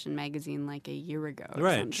first fashion magazine like a year ago or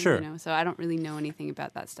Right, something, sure. you know, so I don't really know anything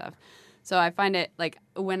about that stuff. So I find it like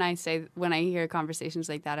when I hear conversations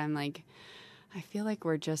like that, I'm like, I feel like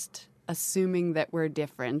we're just assuming that we're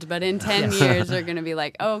different, but in 10 years they're going to be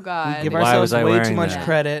like, oh God. Give Why ourselves was I way too wearing much that?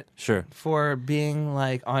 credit Sure. for being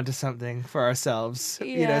like onto something for ourselves.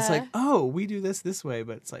 You know, it's Yeah. like, oh, we do this way,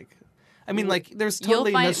 but it's like, I mean, like, there's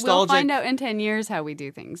totally We'll nostalgic. find out in 10 years how we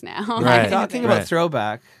do things now. Right. Talking Right. about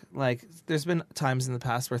throwback, like, there's been times in the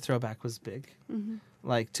past where throwback was big,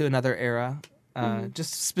 like to another era,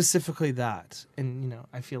 just specifically that. And, you know,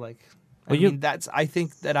 I feel like, Well, you- I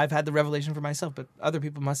think that I've had the revelation for myself, but other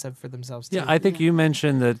people must have for themselves too. Yeah, I think you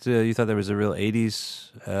mentioned that you thought there was a real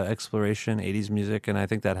 80s exploration, 80s music, and I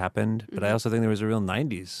think that happened. But I also think there was a real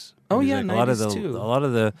 90s Oh, music. yeah, a lot of 90s the too. A lot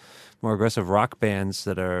of the more aggressive rock bands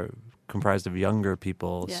that are comprised of younger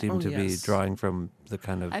people Yeah. seem Oh, to be yes. drawing from the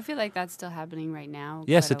kind of... I feel like that's still happening right now.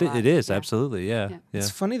 Yes, quite a lot. it is, Yeah. absolutely, yeah. Yeah. yeah. It's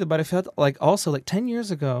funny though, but I felt like also like 10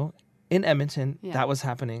 years ago in Edmonton, Yeah. that was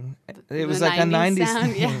happening. It The was like a 90s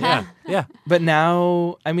sound, thing. Yeah, yeah. But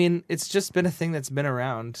now, I mean, it's just been a thing that's been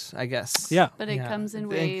around, I guess. Yeah. But it comes in It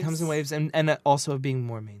waves. comes in waves, and also being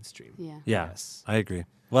more mainstream. Yeah. Yeah, Yes. I agree.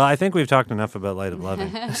 Well, I think we've talked enough about Light of Loving.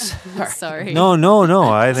 Sorry. No.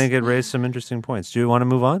 I think it raised some interesting points. Do you want to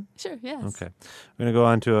move on? Sure, yes. Okay. We're going to go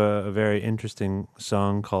on to a very interesting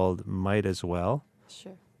song called Might As Well.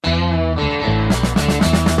 Sure.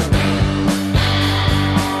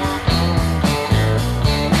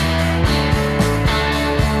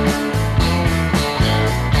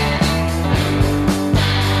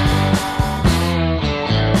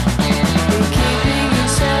 You're keeping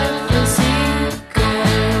yourself a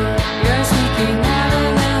secret. You're sneaking out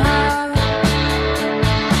in the hall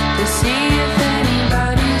to see if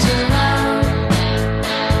anybody's around.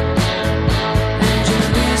 And you're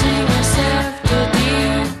losing yourself to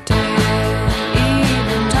detail,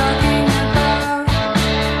 even talking about.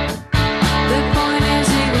 The point is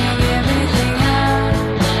leaving everything out.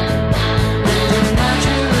 And your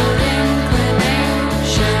natural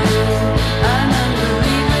inclination, an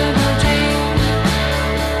unbelievable dream.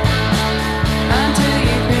 Until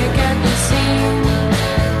you pick at the seam,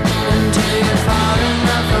 until you're far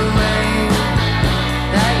enough away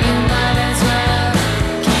that you might as well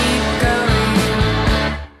keep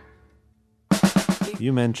going.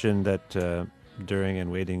 You mentioned that during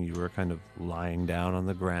and waiting, you were kind of lying down on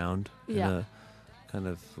the ground in Yeah. a kind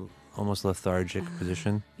of almost lethargic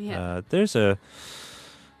position. Yeah. I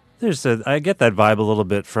get that vibe a little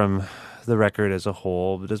bit from the record as a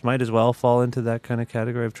whole. But does Might As Well fall into that kind of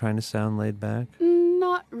category of trying to sound laid back?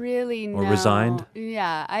 Not really, Or no. resigned?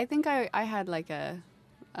 Yeah, I think I had like a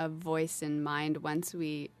voice in mind once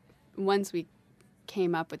we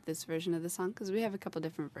came up with this version of the song, because we have a couple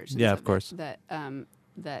different versions. Yeah, of it course.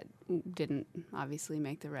 that didn't obviously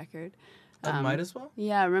make the record. Might as well.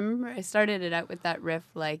 Yeah, remember I started it out with that riff,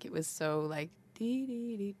 like it was so like.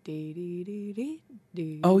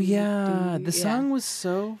 Oh yeah, the Yeah. song was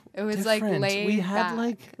so. It was different. like laid We had back.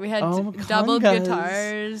 like we had congas. double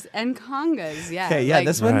guitars and congas. Yeah. Okay, yeah, like,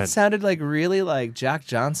 this one Right. sounded like really like Jack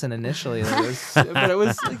Johnson initially, but it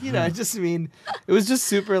was like, you know, I just mean it was just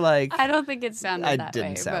super like. I don't think it sounded I that didn't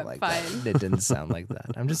way, sound but like fine. that. It didn't sound like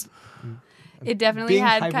that. I'm just. It definitely being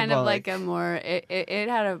had kind of hyperbolic. like a more. It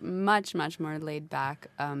had a much more laid back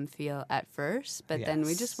feel at first, but then we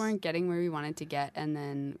just Yes. weren't getting where we wanted to get, and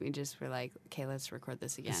then we just were like, okay, let's record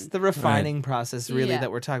this again. It's the refining process, really, Yeah.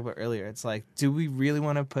 that we're talking about earlier. It's like, do we really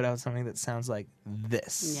want to put out something that sounds like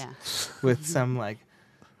this? Yeah. With some like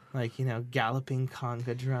you know, galloping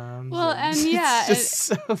conga drums. Well, and yeah, it's just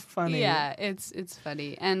so funny. Yeah, it's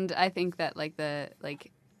funny, and I think that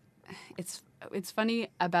it's funny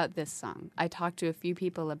about this song. I talked to a few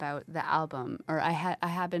people about the album, or I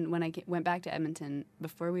happened when I went back to Edmonton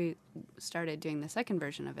before we started doing the second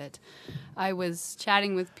version of it. I was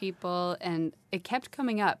chatting with people, and it kept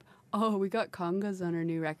coming up. Oh, we got congas on our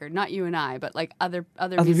new record. Not you and I, but like other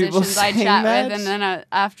people musicians I saying chat that? with, and then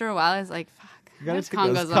after a while, I was like, fuck. gotta There's take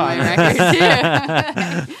those congas on my congas. record too.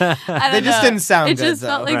 I don't They just know. didn't sound It good, just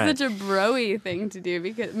felt though. like Right. such a bro-y thing to do,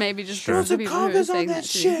 because maybe just Sure. because the Throw people some who were congas on saying that that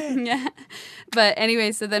too. shit. Yeah. But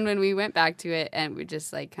anyway, so then when we went back to it and we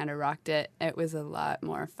just like kind of rocked it, it was a lot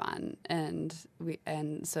more fun. And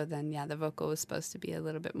so then the vocal was supposed to be a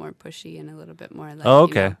little bit more pushy and a little bit more like. Oh, you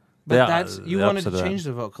okay. know, But Yeah, that's you the wanted opposite to of that. change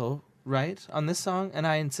the vocal, right, on this song, and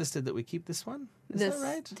I insisted that we keep this one. Is this that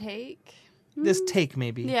right? take. This take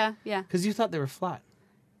maybe. Yeah. Because you thought they were flat.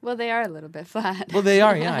 Well, they are a little bit flat. Well, they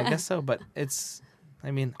are. Yeah, I guess so. But it's I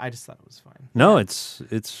mean, I just thought it was fine. No, it's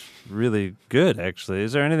really good, actually.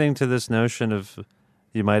 Is there anything to this notion of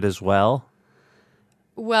you might as well?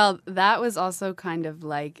 Well, that was also kind of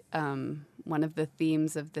like one of the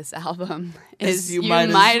themes of this album is you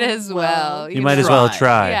might as well. You might as well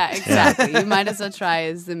try. Yeah, exactly. You might as well try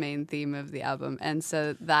is the main theme of the album. And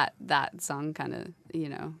so that song kind of,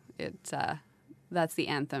 that's the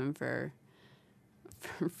anthem for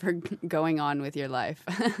going on with your life.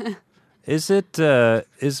 Is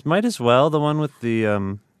Might As Well the one with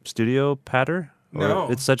the studio patter? Or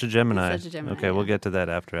No. It's Such a Gemini. It's Such a Gemini, Okay, we'll yeah. get to that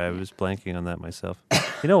after. I was blanking on that myself.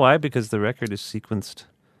 You know why? Because the record is sequenced.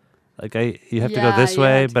 Like you have to go Yeah, this you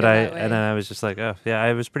way, have to but go that way. and then I was just like, oh yeah,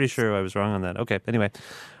 I was pretty sure I was wrong on that. Okay, anyway,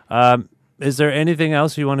 is there anything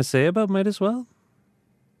else you want to say about Might As Well?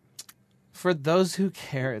 For those who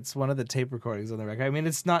care, it's one of the tape recordings on the record. I mean,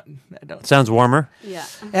 it's not. Sounds warmer. Yeah.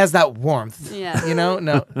 It has that warmth. Yeah.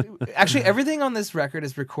 No. Actually, everything on this record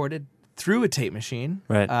is recorded through a tape machine.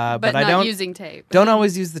 Right. But I not don't using tape. don't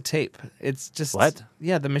always use the tape. It's just What?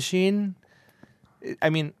 Yeah, the machine.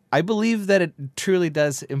 I mean, I believe that it truly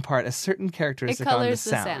does impart a certain It characteristic on the colors the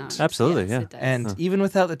sound. sound. Absolutely, Yes, yeah. it does. And even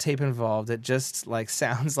without the tape involved, it just like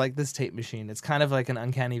sounds like this tape machine. It's kind of like an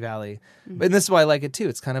uncanny valley. Mm-hmm. And this is why I like it too.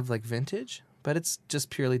 It's kind of like vintage, but it's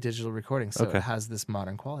just purely digital recording, so Okay. it has this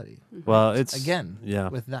modern quality. Well, it's Again, yeah.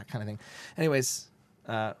 with that kind of thing. Anyways,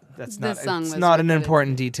 that's This not song it's was not an recorded.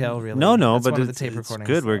 important detail, really. No, That's but one of the it's, tape it's recordings.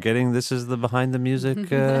 good. We're getting this is the behind the music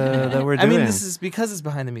that we're I doing. mean, this is because it's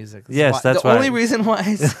behind the music. Yes, that's the why. only reason why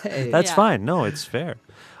I say. That's Yeah. fine. No, it's fair.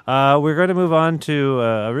 We're going to move on to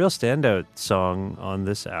a real standout song on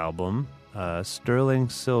this album, Sterling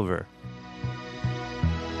Silver.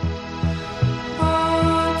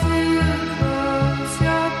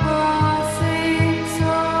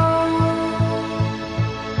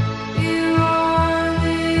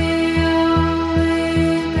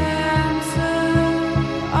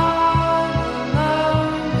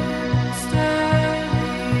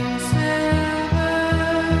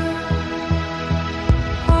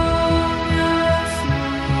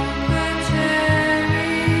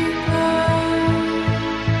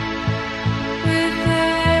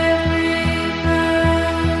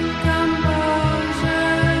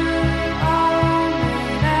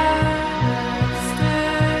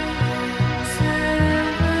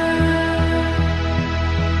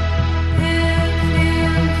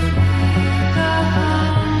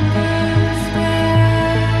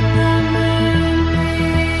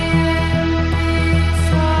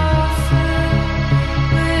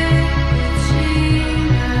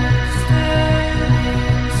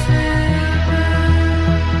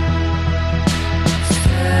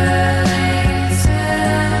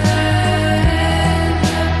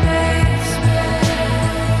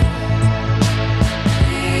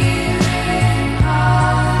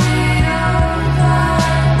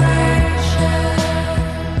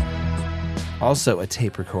 Also a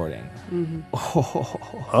tape recording.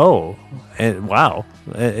 Oh, and wow.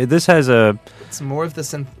 This has a... It's more of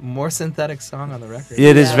the more synthetic song on the record.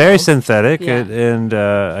 It is Yeah. very synthetic, Yeah. and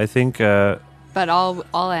I think... But all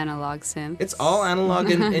analog synth. It's all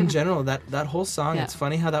analog in general. That whole song. Yeah. It's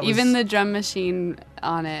funny how that was. Even the drum machine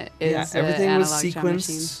on it is yeah, everything was analog drum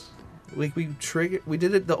machine. sequenced. Like we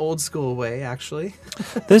did it the old school way, actually.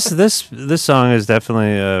 This song is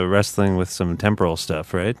definitely wrestling with some temporal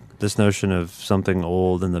stuff, right? This notion of something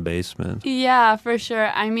old in the basement. Yeah, for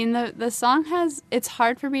sure. I mean, the song has. It's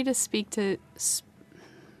hard for me to speak to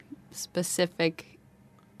specific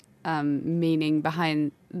meaning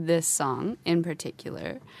behind this song in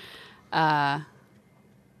particular.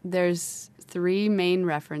 There's three main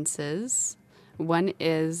references. One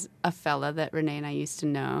is a fella that Renee and I used to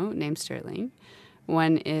know named Sterling.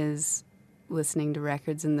 One is listening to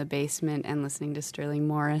records in the basement and listening to Sterling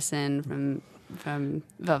Morrison from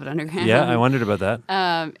Velvet Underground. Yeah, I wondered about that.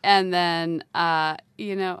 And then, I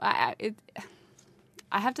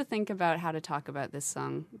have to think about how to talk about this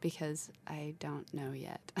song because I don't know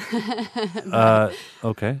yet.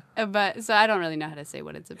 Okay. But so I don't really know how to say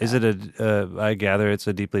what it's about. Is it I gather it's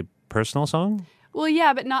a deeply personal song? Well,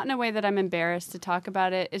 yeah, but not in a way that I'm embarrassed to talk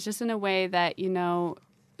about it. It's just in a way that,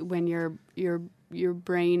 when your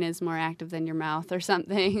brain is more active than your mouth or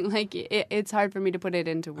something. Like it's hard for me to put it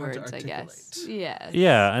into words, I guess. Yeah.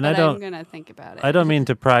 Yeah, and but I'm going to think about it. I don't mean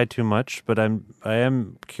to pry too much, but I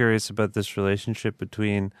am curious about this relationship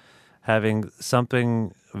between having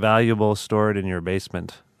something valuable stored in your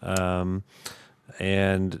basement, and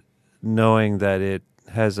knowing that it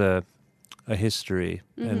has a history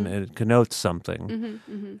and it connotes something,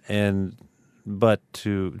 and but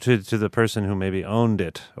to the person who maybe owned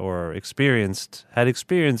it or had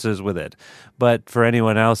experiences with it. But for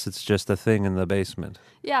anyone else, it's just a thing in the basement.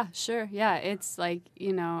 Yeah, sure. Yeah, it's like,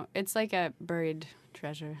 it's like a buried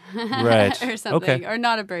treasure. Right. Or something. Okay. Or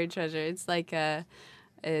not a buried treasure. It's like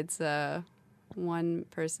one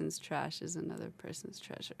person's trash is another person's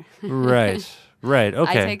treasure. Right.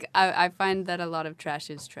 Okay. I find that a lot of trash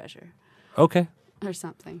is treasure Okay. or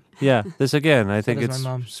something. Yeah. This again, I think does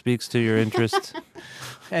my mom. speaks to your interest.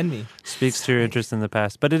 And me. Speaks to your interest in the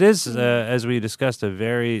past. But it is, as we discussed, a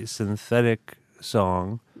very synthetic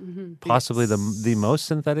song. Possibly the most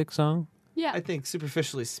synthetic song. Yeah. I think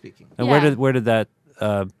superficially speaking. And Yeah. where did that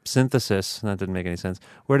synthesis? That didn't make any sense.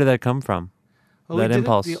 Where did that come from? Well, that we did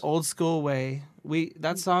impulse. it the old school way.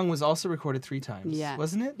 That song was also recorded 3 times. Yeah.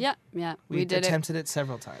 Wasn't it? Yeah, yeah. We did attempted it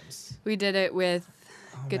several times. We did it with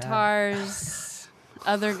guitars,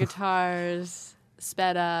 other guitars,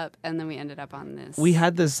 sped up, and then we ended up on this. We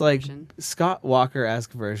had this like version. Scott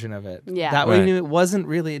Walker-esque version of it. Yeah. That way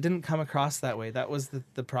Right. it didn't come across that way. That was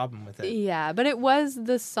the problem with it. Yeah, but it was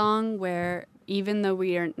the song where even though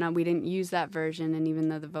we didn't use that version, and even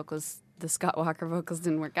though the Scott Walker vocals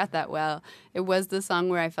didn't work out that well, it was the song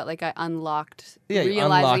where I felt like I unlocked Yeah, you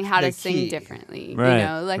realizing unlocked how to the sing key. differently.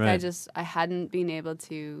 Right, Like right. I hadn't been able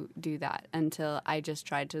to do that until I just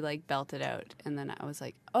tried to like belt it out, and then I was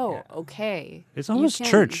like, oh, okay. It's you almost can-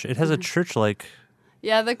 church. It has a church-like.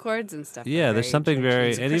 Yeah, the chords and stuff. Yeah, are there's very something churchy. very,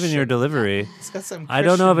 It's and even your Christian. delivery. It's got some I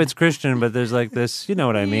don't know if Christian it's Christian, but there's like this. You know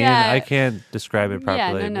what I mean? Yeah. I can't describe it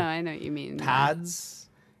properly. Yeah, no, I know what you mean. pads.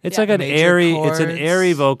 It's Yeah. like an Major airy. It's an chords.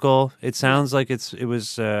 airy vocal. It sounds like it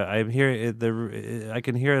was. I'm hearing I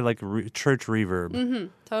can hear like church reverb Mm-hmm,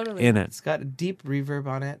 totally. in it. It's got a deep reverb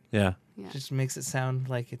on it. Yeah, Yeah. Just makes it sound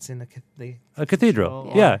like it's in a cathedral.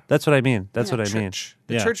 or Yeah, that's what I mean. That's Yeah. what I mean. church.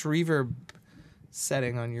 The Yeah. church reverb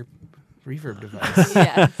setting on your reverb device.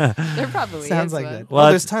 Yeah, there probably Sounds is like one. that. Well,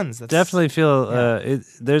 There's tons. That's, Definitely feel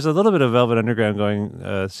there's a little bit of Velvet Underground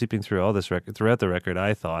going seeping through all this record throughout the record.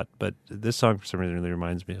 I thought, but this song for some reason really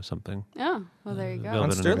reminds me of something. Oh, well, there you go.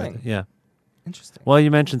 Velvet Sterling. Underground. Yeah. Interesting. Well,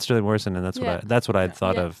 you mentioned Sterling Morrison, and Yeah. that's what I'd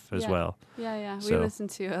thought Yeah. of as Yeah. well. Yeah. We So- listen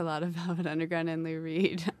to a lot of Velvet Underground and Lou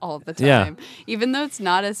Reed all the Yeah. time. Even though it's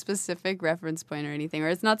not a specific reference point or anything, or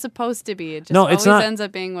it's not supposed to be. It just No, always it's not- ends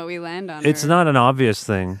up being what we land on. It's or- not an obvious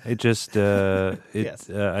thing. It just Yes.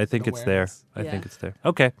 I think it's there. Awareness. I think Yeah. it's there.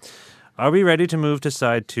 Okay. Are we ready to move to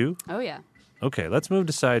side 2? Oh, yeah. Okay, let's move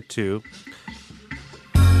to side 2.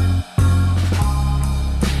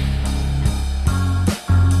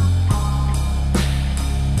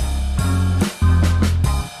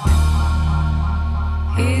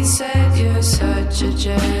 He said you're such a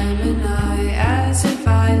Gemini, as if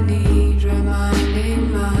I need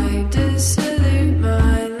reminding. My dissolute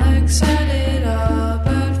mind looks at it all,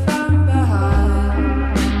 but from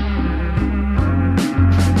behind.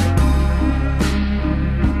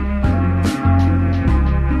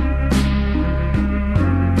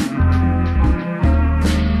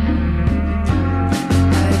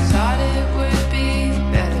 I thought it would be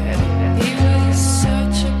better. He was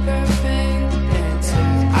such a perfect dancer.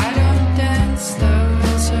 I don't dance slow,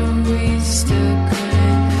 and so we still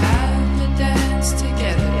couldn't have a dance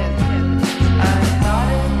together. I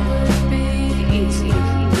thought it would be easy.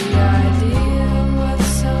 The idea was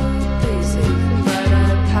so pleasing, but a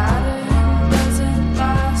pattern doesn't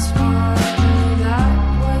last forever. That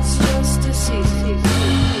was just a season.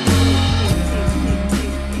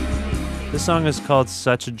 This song is called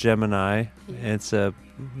Such a Gemini. It's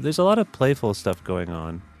there's a lot of playful stuff going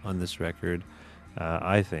on this record,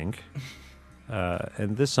 I think.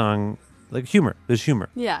 And this song, like humor. There's humor.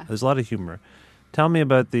 Yeah. There's a lot of humor. Tell me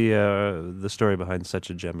about the story behind Such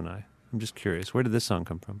a Gemini. I'm just curious. Where did this song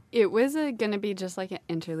come from? It was going to be just like an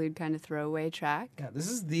interlude kind of throwaway track. Yeah, this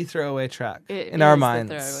is the throwaway track It in our is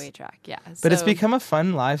minds. the throwaway track, yeah. But it's So become a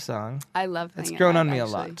fun live song. I love it's playing it grown live, on me a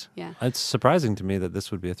actually. lot. Yeah. It's surprising to me that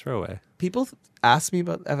this would be a throwaway. People have asked me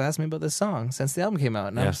about this song since the album came out,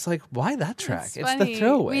 and Yeah. I'm just like, why that track? It's It's funny. the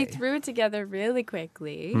throwaway. We threw it together really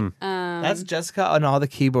quickly. That's Jessica on all the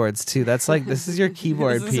keyboards too. That's like this is your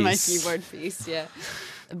keyboard this piece. is my keyboard piece, yeah.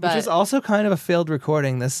 But Which is also kind of a failed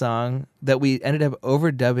recording, this song, that we ended up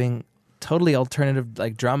overdubbing totally alternative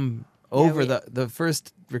like drum over we- the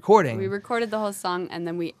first recording. we recorded the whole song and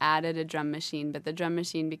then we added a drum machine. But the drum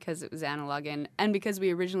machine, because it was analog and because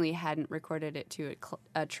we originally hadn't recorded it to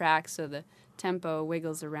a track, so the tempo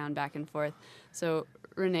wiggles around back and forth. So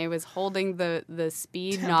Renee was holding the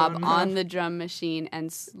speed knob on the drum machine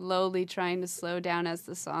and slowly trying to slow down as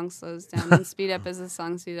the song slows down and speed up as the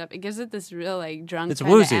song speeds up. It gives it this real like drunk It's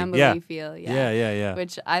kind of woozy, ambly yeah. feel. Yeah.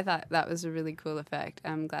 Which I thought that was a really cool effect.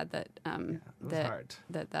 I'm glad that hard.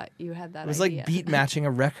 that you had that. It was idea. like beat matching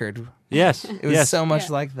a record. Yes. It was so much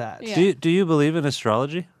like that. Yeah. Do you believe in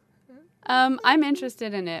astrology? I'm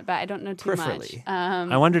interested in it, but I don't know too Peripherally. much.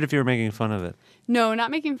 I wondered if you were making fun of it. No,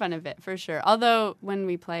 not making fun of it, for sure. Although, when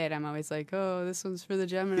we play it, I'm always like, oh, this one's for the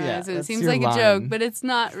Geminis. Yeah, and it that's seems your like line. a joke, but it's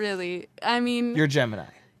not really. I mean, You're Gemini.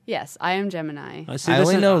 yes, I am Gemini. See, I this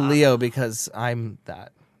only is- know Leo because I'm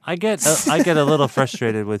that. I get a little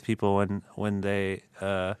frustrated with people when they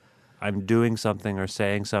I'm doing something or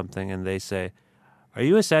saying something and they say, "Are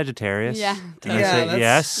you a Sagittarius?" Yeah, And I Yeah, say, that's-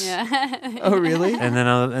 yes. Yeah. Oh, really? And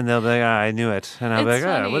then they'll be like, I knew it. And I'll be like,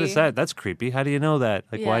 It's what is funny. that? That's creepy. How do you know that?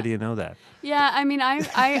 Like, why Yeah. do you know that? Yeah, I mean,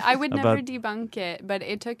 I would never About- debunk it, but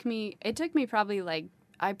it took me probably like,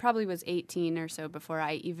 I probably was 18 or so before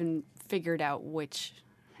I even figured out which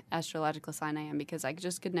astrological sign I am, because I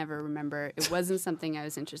just could never remember. It wasn't something I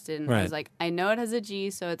was interested in. I Right. was like, I know it has a G,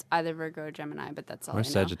 so it's either Virgo or Gemini, but that's all I Or know.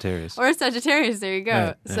 Sagittarius. Or Sagittarius, there you go.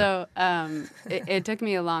 Right, yeah. So it took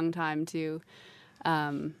me a long time to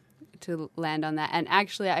land on that. And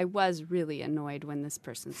actually, I was really annoyed when this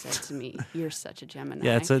person said to me, "You're such a Gemini."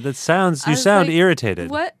 Yeah, you I sound was irritated.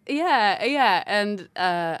 What? Yeah. And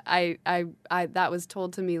I that was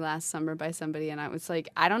told to me last summer by somebody, and I was like,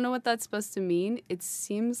 I don't know what that's supposed to mean. It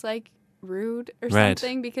seems like rude or Right,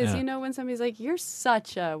 something, because yeah. when somebody's like, "You're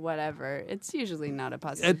such a whatever," it's usually not a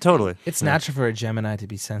positive. Totally. It's natural for a Gemini to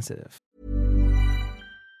be sensitive.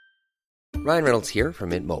 Ryan Reynolds here from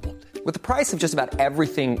Mint Mobile. With the price of just about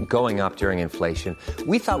everything going up during inflation,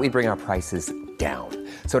 we thought we'd bring our prices down.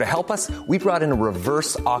 So to help us, we brought in a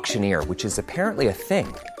reverse auctioneer, which is apparently a thing.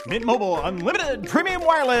 Mint Mobile Unlimited Premium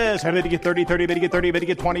Wireless. How to get 30, 30, bit to get 30, bit to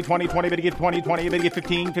get 20, 20, 20, bit to get 20, 20, bit to get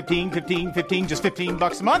 15, 15, 15, 15, just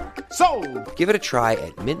 $15 a month? Sold! Give it a try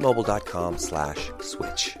at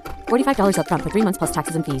mintmobile.com/switch. $45 up front for 3 months plus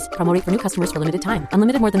taxes and fees. Promo rate for new customers for limited time.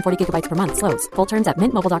 Unlimited more than 40 gigabytes per month. Slows full terms at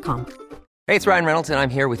mintmobile.com. Hey, it's Ryan Reynolds, and I'm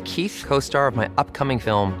here with Keith, co-star of my upcoming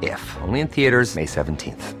film, If, only in theaters May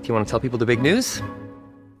 17th. Do you want to tell people the big news?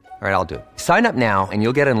 All right, I'll do it. Sign up now and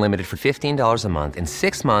you'll get unlimited for $15 a month and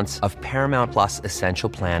 6 months of Paramount Plus Essential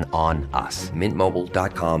Plan on us.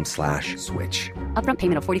 mintmobile.com/switch. Upfront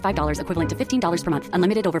payment of $45 equivalent to $15 per month.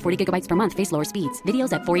 Unlimited over 40 gigabytes per month. Face lower speeds.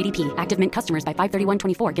 Videos at 480p. Active Mint customers by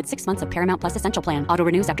 531.24 get 6 months of Paramount Plus Essential Plan. Auto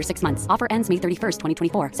renews after 6 months. Offer ends May 31st,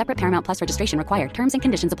 2024. Separate Paramount Plus registration required. Terms and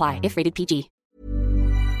conditions apply if rated PG.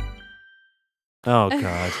 Oh,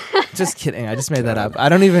 God. Just kidding. I just made that up. I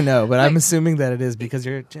don't even know, but I'm assuming that it is because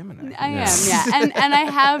you're a Gemini. I am, yeah. And I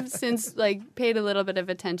have since paid a little bit of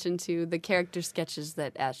attention to the character sketches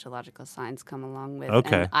that astrological signs come along with.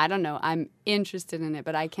 Okay. And I don't know. I'm interested in it,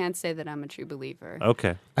 but I can't say that I'm a true believer.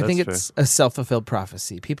 Okay. I think that's it's a self-fulfilled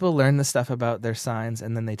prophecy. People learn the stuff about their signs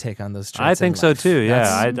and then they take on those traits. I think in so life. too. Yeah,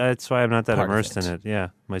 That's- that's why I'm not that part of immersed it. in it. Yeah,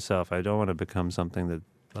 myself. I don't want to become something that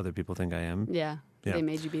other people think I am. Yeah. Yeah. They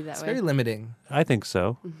made you be that it's way. very limiting. I think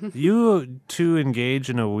so. You two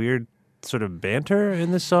engage in a weird sort of banter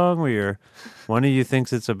in the song where one of you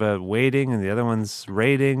thinks it's about waiting and the other one's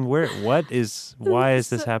rating. Why is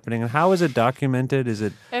this happening? And how is it documented? Is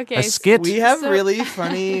it Okay, a so skit? We have So- really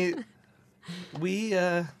funny.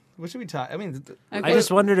 What should we talk? I mean, I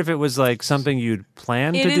just wondered if it was like something you'd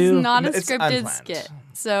planned It to is do. not a It's scripted unplanned. skit.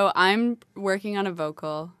 So I'm working on a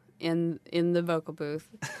vocal in the vocal booth,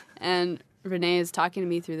 and Renee is talking to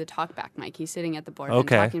me through the talkback mic. He's sitting at the board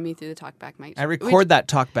Okay. and talking to me through the talkback mic. I record that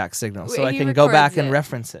talkback signal so I he can go back records and it.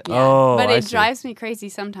 reference it. Yeah. Oh, but I it see. drives me crazy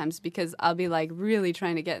sometimes because I'll be like really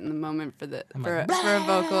trying to get in the moment for a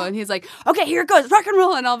vocal, and he's like, "Okay, here it goes, rock and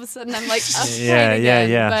roll," and all of a sudden I'm like, "Oh, Yeah, fine yeah, again."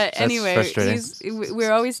 yeah. But That's anyway, frustrating.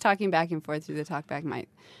 we're always talking back and forth through the talkback mic,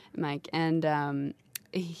 and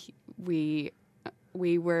we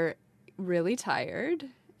were really tired,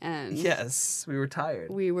 and Yes, we were tired.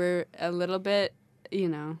 we were a little bit,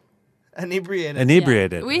 Inebriated.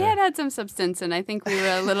 Inebriated. We had some substance, and I think we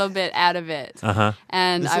were a little bit out of it. Uh-huh.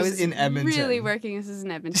 And This I is was in Edmonton. really working. This is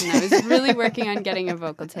in Edmonton. I was really working on getting a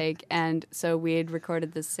vocal take, and so we had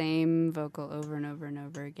recorded the same vocal over and over and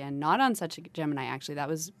over again. Not on Such a Gemini, actually. That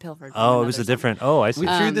was pilfered. From Oh, it was a another song. different. Oh, I see. We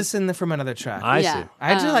threw this in from another track. I Yeah. see.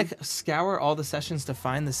 I had to scour all the sessions to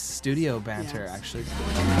find the studio banter. Yes. Actually,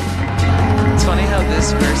 It's funny how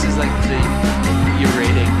this verse is like your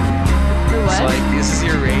rating. The what? So like this is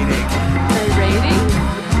your rating, the rating?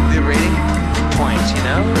 the rating point, you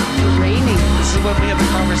know? The rating. This is when we have the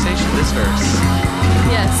conversation, this verse.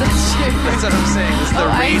 Yes, that's true. That's what I'm saying. This is the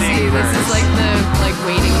I rating see. This verse. is like the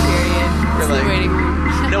waiting period. This is like- the waiting room.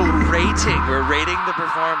 No, rating. We're rating the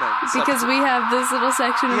performance. Because we have this little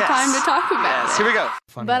section of Yes. time to talk about Yes, it. here we go.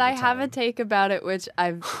 But I have a take about it, which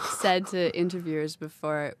I've said to interviewers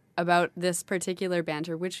before about this particular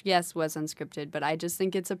banter, which, yes, was unscripted, but I just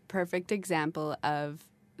think it's a perfect example of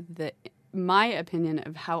my opinion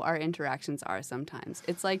of how our interactions are sometimes.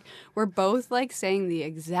 It's like we're both like saying the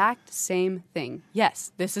exact same thing.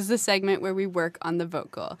 Yes, this is the segment where we work on the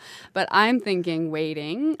vocal. But I'm thinking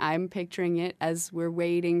waiting. I'm picturing it as we're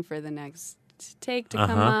waiting for the next take to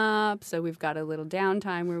come up. So we've got a little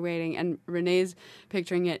downtime. We're waiting. And Renee's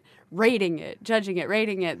picturing it, rating it, judging it,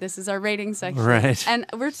 rating it. This is our rating section. Right. And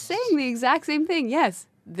we're saying the exact same thing. Yes,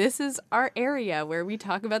 this is our area where we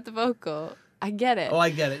talk about the vocal. I get it. Oh,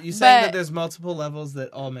 I get it. You're saying But- that there's multiple levels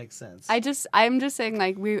that all make sense. I'm just saying,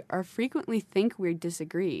 like, we are frequently think we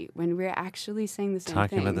disagree when we're actually saying the same thing.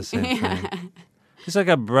 Talking about the same Yeah. thing. It's like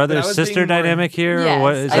a But I brother-sister was being more- dynamic here, Yes, or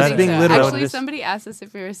what is I that? think being so. literal. what it Actually, is? somebody asked us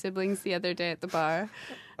if we were siblings the other day at the bar.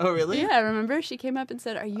 Oh, really? Yeah, remember? She came up and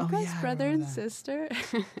said, "Are you guys yeah, I brother and remember that. sister?"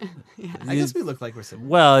 I guess we look like we're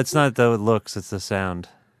siblings. Well, it's not the looks; it's the sound.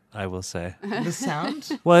 I will say. The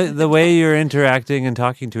sound? Well, the way you're interacting and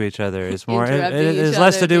talking to each other is more. It Interrupting each is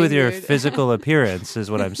less to other, do with being your rude. physical appearance,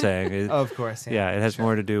 is what I'm saying. Oh, of course. Yeah, it has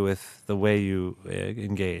more to do with the way you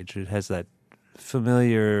engage. It has that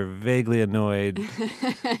familiar, vaguely annoyed,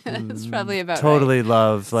 That's probably about totally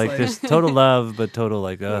love, like like- just total love, but total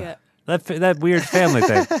like Yeah. that weird family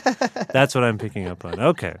thing. That's what I'm picking up on.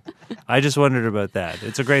 Okay, I just wondered about that.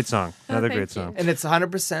 It's a great song, another thank great you. song. And it's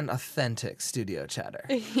 100% authentic studio chatter.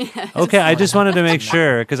 Okay, I just wanted to make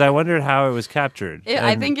sure because I wondered how it was captured. I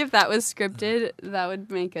And- think if that was scripted, that would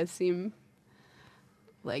make us seem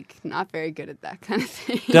like not very good at that kind of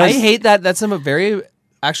thing. I hate that. That's a very...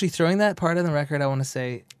 Actually, throwing that part on the record, I want to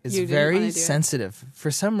say, is You didn't wanna very do it? sensitive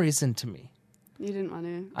for some reason to me. You didn't want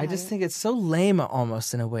to. I just think it's so lame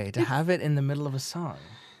almost in a way to have it in the middle of a song.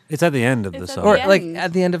 It's at the end of the It's at song. Or the like end.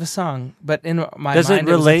 at the end of a song. But in my Does it mind,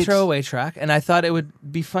 it was relate- a throwaway track. And I thought it would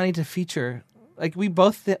be funny to feature... Like, we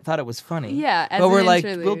both thought it was funny. Yeah, as but we're an like,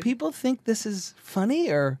 interlude. will people think this is funny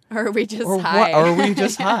or... Or are we just or high? what? Or are we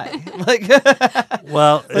just high? Like,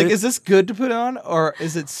 Well, like is this good to put on or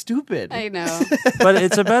is it stupid? I know. but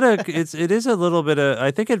it's about it is a little bit of, I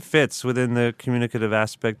think it fits within the communicative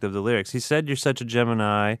aspect of the lyrics. He said, "You're such a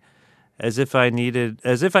Gemini, as if I need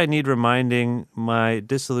reminding, my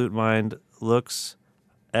dissolute mind looks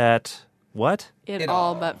at what? It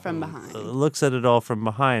all but from behind. Looks at it all from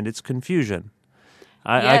behind. It's confusion."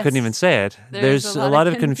 I Yes. couldn't even say it. There's a lot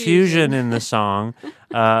of confusion in the song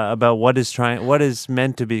about what is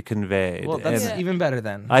meant to be conveyed. Well, that's And- even better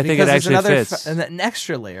then. I think it Because there's actually another fits. an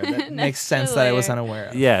extra layer that makes extra sense that I was layer. unaware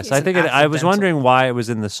of. Yes, It's I an think I was accidental- wondering why it was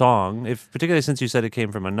in the song, particularly since you said it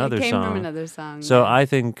came from another It came song. from another song. So yeah. I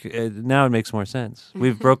think now it makes more sense.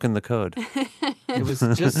 We've broken the code. It was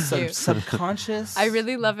just Cute. subconscious. I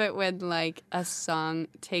really love it when like a song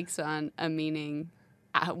takes on a meaning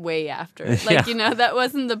way after. Like Yeah. that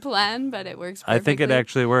wasn't the plan, but it works perfectly. I think it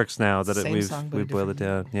actually works now that Same song, but a we've boiled it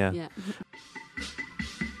down. different Yeah. Yeah.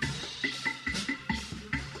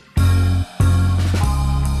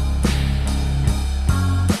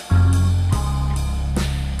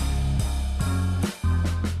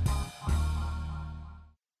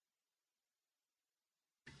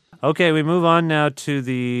 Okay, we move on now to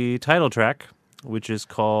the title track, which is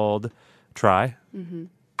called "Try."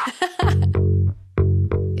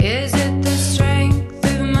 Is it the strength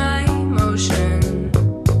of my emotion?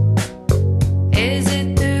 Is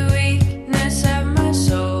it the weakness of my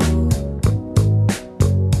soul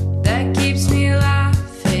that keeps me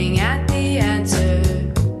laughing at the answer?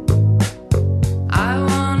 I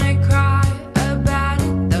wanna cry about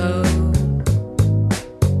it though.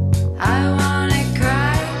 I wanna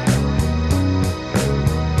cry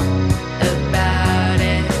about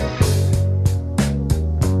it.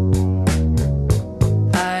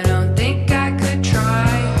 I don't think I could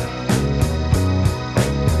try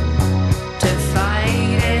to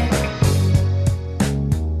fight it.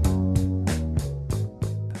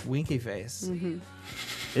 Winky face. Mm-hmm.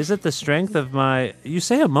 Is it the strength of my? You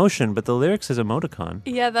say emotion, but the lyrics is emoticon.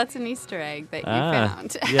 Yeah, that's an Easter egg that you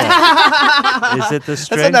found. Yeah. Is it the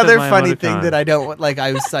strength? That's another of my funny emoticon? thing that I don't want. Like,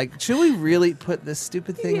 I was like, should we really put this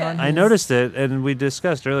stupid thing on? I his- noticed it, and we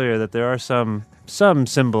discussed earlier that there are some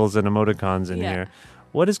symbols and emoticons in Yeah. here.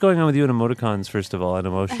 What is going on with you and emoticons, first of all, and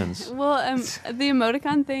emotions? Well, the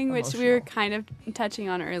emoticon thing, which we were kind of touching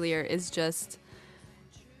on earlier, is just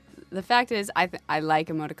the fact is, I like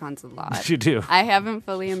emoticons a lot. You do. I haven't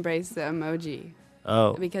fully embraced the emoji.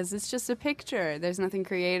 Oh. Because it's just a picture. There's nothing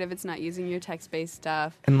creative. It's not using your text-based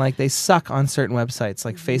stuff. And like they suck on certain websites,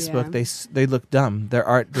 like Facebook. They look dumb. Their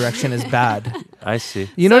art direction is bad. I see.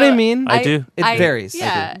 You know what I mean? I do. It varies.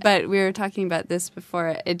 Yeah, but we were talking about this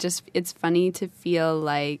before. It's funny to feel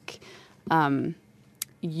like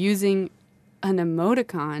using an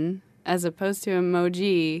emoticon as opposed to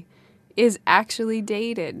emoji is actually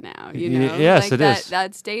dated now, you know? Yes, like it is.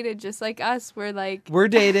 That's dated just like us. We're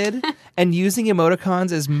dated, and using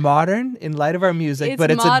emoticons is modern in light of our music,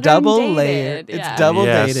 but it's a modern double dated, layer. yeah. It's double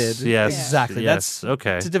Yes, dated. yes, Exactly. yes, That's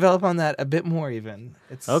okay. To develop on that a bit more even.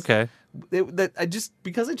 It's Okay.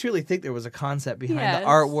 because I truly think there was a concept behind Yes. the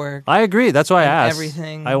artwork. I agree. That's why I and asked.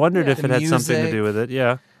 everything. I wondered if The it had something to music. do with it.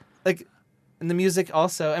 Yeah. Like, and the music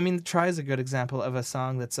also, I mean, Try is a good example of a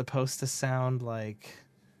song that's supposed to sound like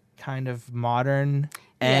kind of modern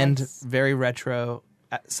and Yes. very retro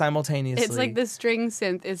simultaneously. It's like the string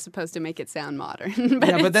synth is supposed to make it sound modern.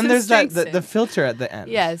 But then there's that the filter at the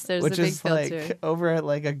end. Yes, there's which a big is filter. like over at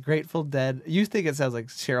like a Grateful Dead. You think it sounds like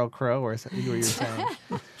Sheryl Crow or something? What you're saying?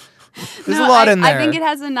 There's a lot in there. I think it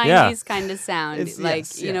has a 90s Yeah. kind of sound. It's- like,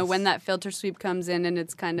 yes, you know, yes. when that filter sweep comes in and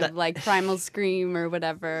it's kind of like Primal Scream or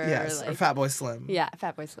whatever. Yes, or or like, Fatboy Slim. Yeah,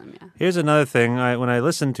 Fatboy Slim, yeah. Here's another thing. When I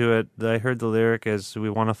listened to it, I heard the lyric as "we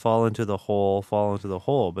want to fall into the hole, fall into the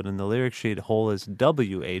hole." But in the lyric sheet, "hole" is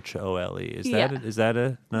WHOLE. Is Yeah. that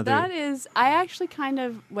another? That is, I actually kind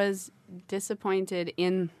of was disappointed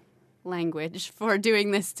in language for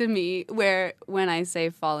doing this to me, where when I say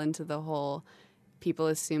fall into the hole, people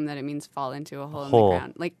assume that it means fall into a hole in Hole. the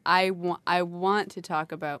ground. Like, I want to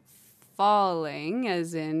talk about falling,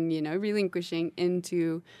 as in, you know, relinquishing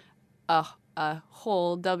into a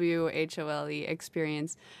whole, WHOLE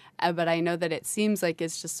experience. But I know that it seems like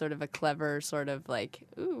it's just sort of a clever sort of like,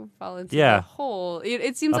 ooh, fall into Yeah. the hole.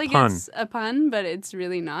 It seems A like pun. it's a pun, but it's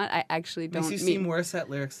really not. I actually don't Makes you seem worse at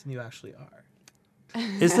lyrics than you actually are.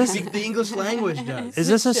 Is this? The English language does. Is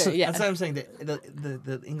this a? Sure, yeah. That's what I'm saying.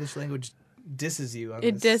 The English language disses you on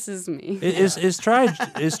It this. disses me. Is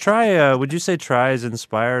try? Would you say try is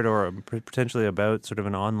inspired or potentially about sort of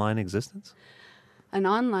an online existence? An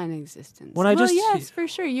online existence. When I well, just- yes, for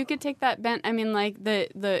sure. You could take that bent. I mean, like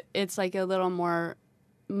the it's like a little more.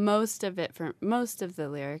 Most of the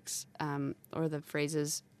lyrics or the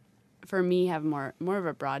phrases, for me, have more of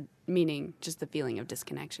a broad meaning. Just the feeling of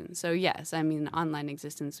disconnection. So yes, I mean, online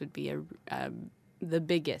existence would be the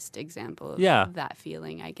biggest example of Yeah. that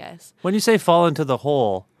feeling, I guess. When you say fall into the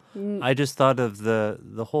hole, I just thought of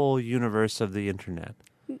the whole universe of the internet.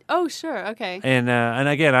 Oh, sure. Okay. And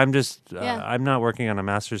again, I'm just Yeah. I'm not working on a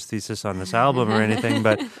master's thesis on this album or anything,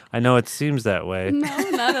 but I know it seems that way. No,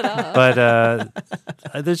 not at all.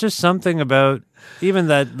 But there's just something about even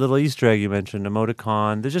that little Easter egg you mentioned,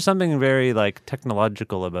 emoticon. There's just something very like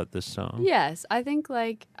technological about this song. Yes, I think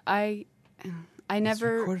like I It's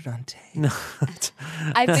never. recorded on tape. No.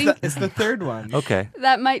 I think It's the third one. Okay.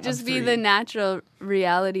 that might just be three. the natural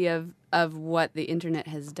reality of what the internet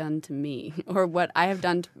has done to me, or what I have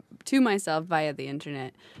done to myself via the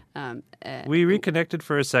internet. We reconnected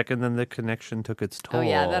for a second, then the connection took its toll. Oh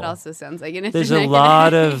yeah, that also sounds like an internet. There's a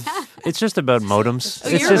lot of. It's just about modems. Oh,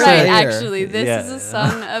 It's you're just right. a- Actually, this Yeah. is a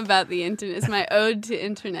song about the internet. It's my ode to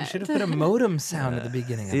internet. Should have put a modem sound at the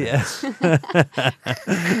beginning of it. Yeah.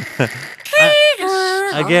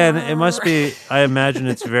 Again, it must be. I imagine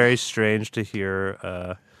it's very strange to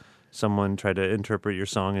hear someone try to interpret your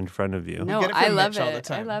song in front of you. No, get it I from love Mitch all the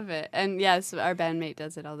it. I time. love it. And yes, our bandmate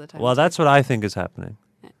does it all the time. Well, that's what I think is happening.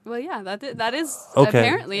 Well, yeah, that is Okay.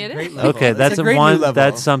 apparently it Great is. level. Okay, It's that's a great new one. level.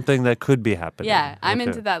 That's something that could be happening. Yeah, I'm Okay.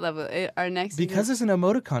 into that level. Our next Because there's an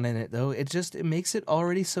emoticon in it, though, it makes it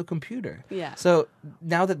already so computer. Yeah. So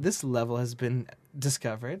now that this level has been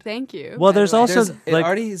discovered, Thank you. Well, by the there's way. also it like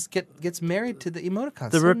already gets married to the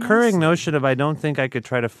emoticon. the so recurring nicely. notion of I don't think I could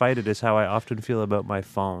try to fight it is how I often feel about my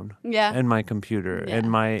phone Yeah. and my computer Yeah.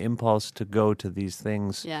 and my impulse to go to these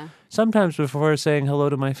things. Yeah. Sometimes before saying hello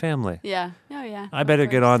to my family. Yeah. Oh, yeah. I of better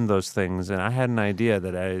get course. on those things, and I had an idea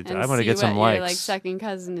that And I want to see get some what likes. your, like, second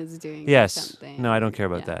cousin is doing. or Yes. something. No, I don't care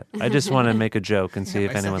about Yeah. that. I just want to make a joke and see Yeah,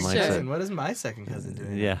 if my anyone second likes cousin. it. What is my second cousin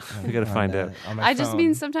doing? Yeah, we got to find out. On my I just phone.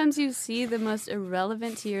 mean sometimes you see the most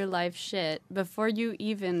irrelevant to your life shit before you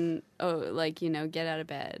even, get out of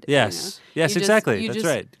bed. you Yes. know? Yes, You just- exactly. you That's just-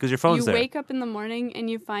 right. Because your phone's You there. wake up in the morning and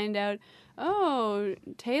you find out, oh,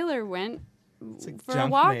 Taylor went for a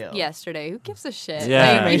junk walk mail. yesterday. Who gives a shit?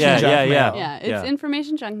 Yeah, Like, yeah, junk yeah, mail. yeah, it's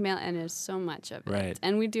information junk mail, and there's so much of it. Right.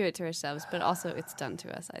 And we do it to ourselves, but also it's done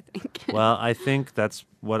to us, I think. Well, I think that's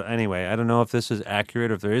what. Anyway, I don't know if this is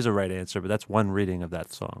accurate or if there is a right answer, but that's one reading of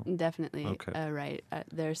that song. Definitely Okay. Right.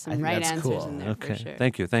 There's I some think right that's answers cool. in there Okay, for sure.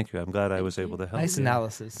 thank you. I'm glad I was able to help. Nice you.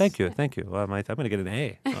 analysis. Thank you. Well, I'm going to get an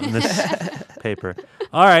A on this paper.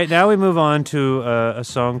 All right, now we move on to a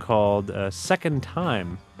song called Second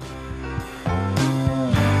Time.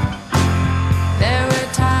 There were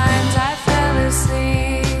times I fell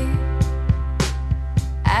asleep,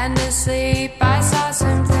 and asleep I saw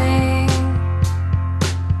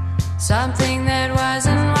something that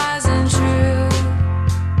wasn't true,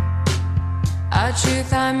 a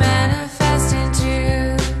truth I manifest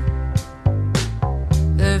into.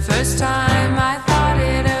 The first time I thought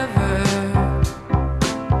it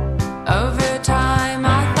over time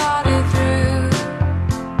I thought it through.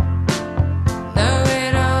 Though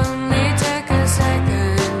it only took a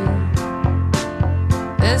second,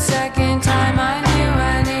 the second time I knew.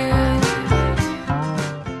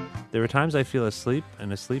 There were times I feel asleep,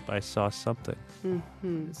 and asleep I saw something.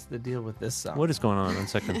 What's the deal with this song? What is going on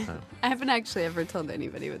Second Time? I haven't actually ever told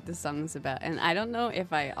anybody what this song is about, and I don't know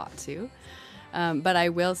if I ought to, but I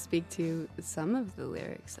will speak to some of the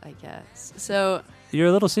lyrics, I guess. So You're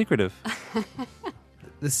a little secretive.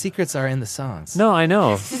 The secrets are in the songs. No, I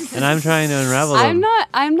know, and I'm trying to unravel them.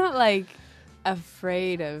 I'm not like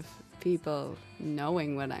afraid of people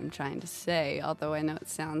knowing what I'm trying to say, although I know it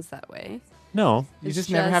sounds that way. No. You just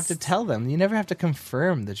never have to tell them. You never have to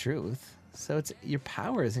confirm the truth. So it's your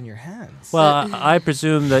power is in your hands. Well, I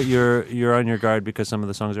presume that you're on your guard because some of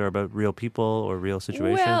the songs are about real people or real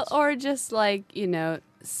situations. Well, or just like,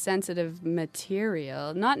 sensitive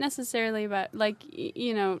material. Not necessarily about, like,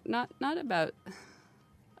 not about...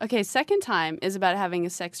 Okay, Second Time is about having a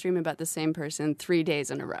sex dream about the same person 3 days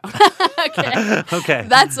in a row. Okay.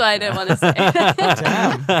 That's why I didn't want to say.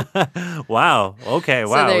 Damn. Wow. Okay.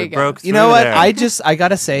 Wow. there you It go. broke. You know through what? there. I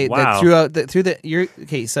gotta say Wow.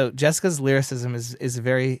 that so Jessica's lyricism is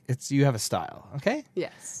very. You have a style, okay?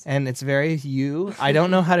 Yes. And it's very you. I don't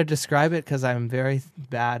know how to describe it because I'm very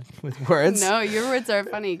bad with words. No, your words are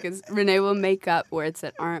funny because Renee will make up words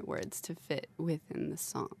that aren't words to fit within the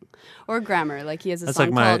song. Or grammar. Like he has a That's song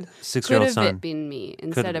like my called 6-year-old Could Have son. It Been Me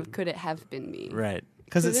instead of Could It Have Been Me. Right.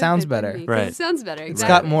 Because it Could sounds Have Been better. Me, 'cause Right. It sounds better. It's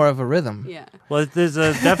Exactly. got more of a rhythm. Yeah. Well, there's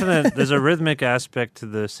a rhythmic aspect to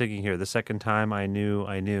the singing here. The second time I knew.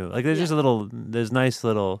 Like there's just there's nice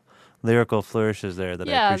little lyrical flourishes there that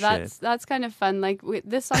I appreciate. that's kind of fun. Like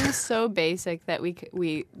this song is so basic that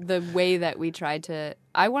the way that we tried to.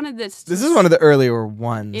 I wanted this. This is one of the earlier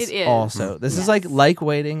ones. It is. Also, this is Yes. like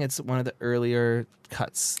Waiting. It's one of the earlier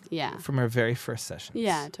cuts. Yeah. From our very first sessions.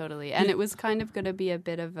 Yeah, totally. And it was kind of going to be a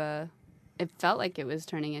bit of a. It felt like it was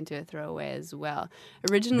turning into a throwaway as well.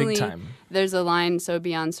 Originally, Big time. there's a line, "So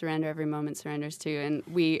beyond surrender, every moment surrenders too," and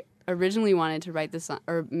we originally wanted to write the song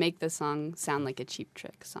or make the song sound like a Cheap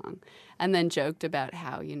Trick song, and then joked about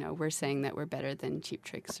how we're saying that we're better than Cheap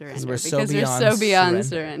Trick surrender we're so because beyond we're so beyond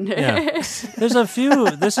surrender. surrender. Yeah. There's a few.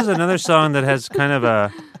 This is another song that has kind of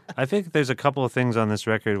a. I think there's a couple of things on this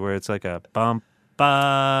record where it's like a bump,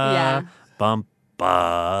 Yeah. bump,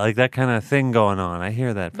 like that kind of thing going on. I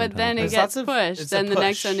hear that. From But time then to it time. gets pushed. it's a Then the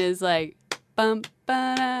next push. one is like bump.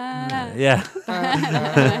 Ba-da-da. Yeah.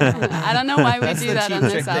 I don't know why we That's do the that Cheap on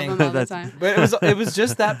this Trick thing. album all the time. But it was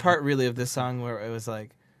just that part really of this song where it was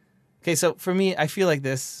like, okay, so for me, I feel like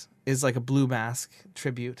this is like a Blue Mask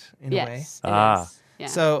tribute in a way. Yes, it Ah. is. Yeah.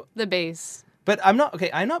 So, the bass. but I'm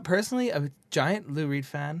not personally a giant Lou Reed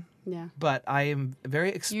fan, Yeah. but I am very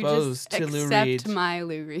You exposed just to Lou accept Reed. my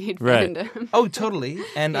Lou Reed Right. fandom. Oh, totally.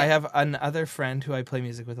 And I Yeah. have another friend who I play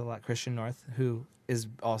music with a lot, Christian North, who is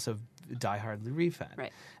also a diehard Lou Reed fan.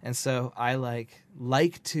 Right. And so I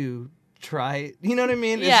like to try, you know what I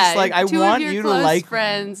mean? It's Yeah, just like I two want of your you to close like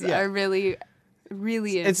friends yeah. are really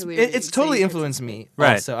into it's Lou it, Reed, it's so totally you get to- influenced me.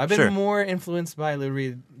 Right, Also, I've been sure. more influenced by Lou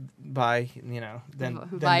Reed than than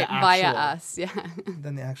via, the actual, via us. Yeah.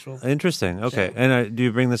 than the actual. Interesting. Okay. And do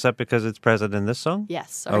you bring this up because it's present in this song?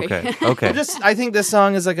 Yes. Sorry. Okay. Okay. I think this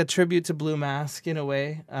song is like a tribute to Blue Mask in a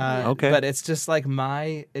way. Okay. But it's just like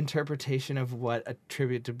my interpretation of what a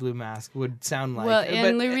tribute to Blue Mask would sound like. Well, But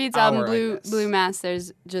in Lou Reed's our, album I guess. Blue Mass,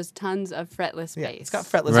 there's just tons of fretless Yeah, bass. it's got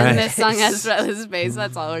fretless Right. And bass. this song has fretless bass.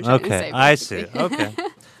 That's all we're trying to Okay. say. I see. basically. Okay.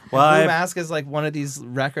 Blue Well, Mask is like one of these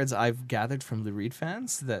records I've gathered from Lou Reed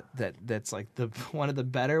fans that's like one of the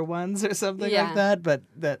better ones or something Yeah. like that. But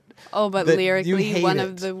Oh, but that you lyrically, hate one it.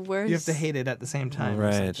 of the worst. You have to hate it at the same time. or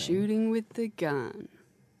Right. something. Shooting with the gun.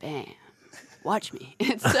 Bam. watch me.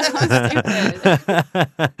 It's so stupid.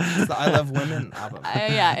 It's the I Love Women album.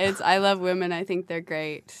 It's I Love Women. I think they're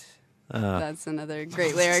great. That's another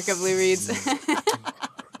great lyric of Lou Reed's.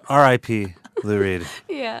 R.I.P. Lou Reed.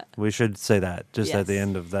 Yeah. We should say that just at the Yes.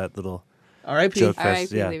 end of that little R.I.P. joke R.I.P.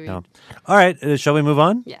 fest. Yeah. Lou Reed. No. All right. Shall we move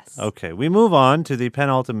on? Yes. Okay. We move on to the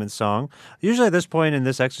penultimate song. Usually at this point in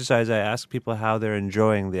this exercise, I ask people how they're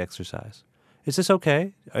enjoying the exercise. Is this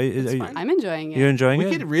okay? Are you- I'm enjoying it. You're enjoying We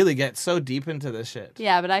it? could really get so deep into this shit.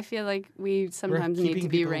 Yeah, but I feel like we We're sometimes need keeping to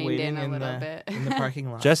be people reined waiting in a little the, bit. in the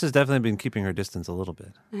parking lot. Jess has definitely been keeping her distance a little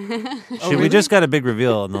bit. really? We just got a big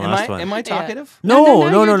reveal in the last one. Am I talkative? No.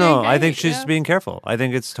 you're doing I think great, she's yeah. being careful. I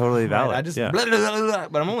think it's totally valid. Right, I just yeah. blah, blah, blah, blah,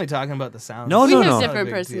 but I'm only talking about the sound. No, We no, have no. different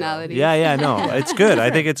Big deal. personalities. Yeah, no, it's good.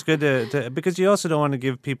 I think it's good to because you also don't want to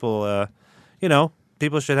give people,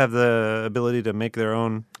 people should have the ability to make their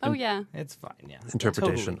own Oh, yeah. It's fine, yeah.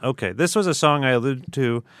 interpretation. Totally. Okay, this was a song I alluded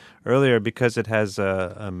to earlier because it has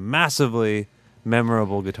a massively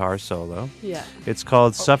memorable guitar solo. Yeah. It's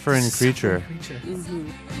called Suffering Creature.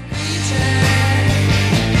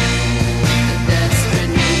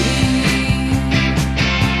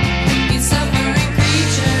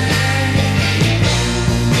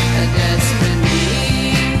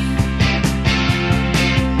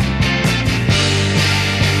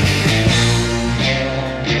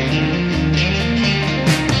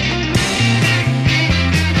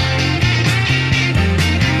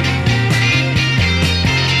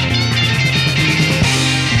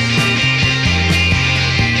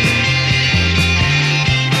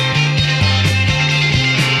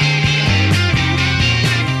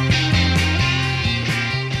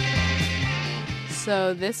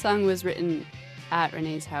 So this song was written at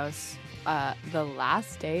Renee's house the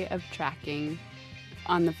last day of tracking.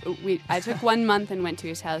 I took 1 month and went to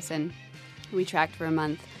his house and we tracked for a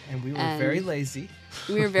month. And we were And very lazy.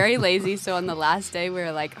 We were very lazy, so on the last day we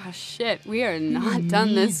were like, "Oh shit, we are not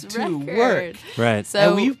done this need to record." work. Right. So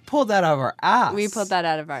And we pulled that out of our ass. we pulled that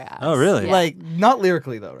out of our ass. Oh, really? Yeah. Like, not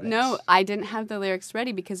lyrically, though, right? No, I didn't have the lyrics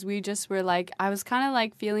ready because we just were like, I was kind of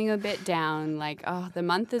like feeling a bit down, like, oh, the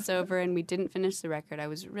month is over and we didn't finish the record. I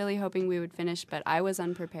was really hoping we would finish, but I was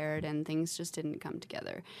unprepared and things just didn't come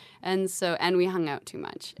together. And we hung out too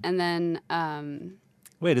much. And then,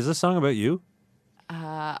 Wait, is this song about you?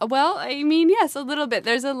 well, I mean, yes, a little bit.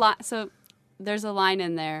 There's a lot. So there's a line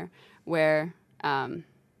in there where,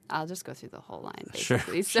 I'll just go through the whole line,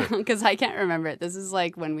 basically. Sure. So, because I can't remember it. This is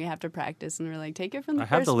like when we have to practice and we're like, take it from the I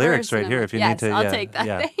first have the lyrics verse. And right I'm here like, if you yes, need to. I'll Yeah, take that.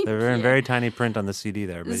 yeah. Thank They're in you. very tiny print on the CD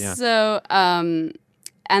there, but yeah. So, and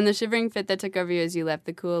the shivering fit that took over you as you left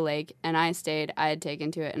the cool lake, and I stayed, I had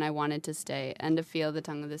taken to it, and I wanted to stay, and to feel the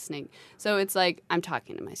tongue of the snake. So it's like, I'm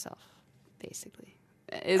talking to myself, basically.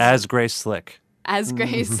 As Grace Slick. As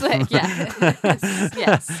Grace Slick, yeah.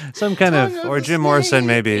 Yes. Some kind of, or Jim Morrison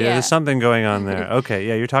maybe. Yeah. There's something going on there. Okay,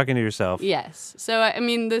 yeah, you're talking to yourself. Yes. So, I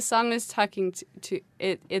mean, the song is talking to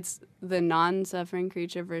it. It's the non-suffering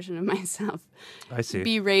creature version of myself. I see.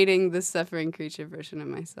 Berating the suffering creature version of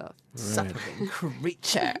myself. Suffering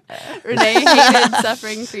creature. Renee hated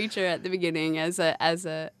suffering creature at the beginning as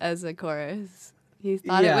a chorus. He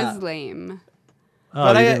thought Yeah. it was lame.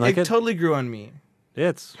 Oh, But you didn't like it it? totally grew on me.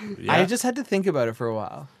 It's. Yeah. I just had to think about it for a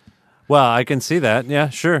while. Well, I can see that. Yeah,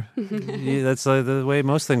 sure. Yeah, that's the way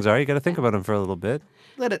most things are. You got to think about them for a little bit.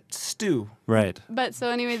 Let it stew. Right. But so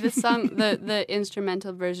anyway, the song, the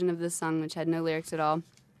instrumental version of this song, which had no lyrics at all,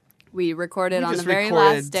 we recorded We on the just very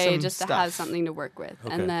recorded last day some just to stuff. have something to work with.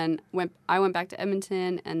 Okay. And then I went back to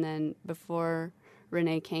Edmonton, and then before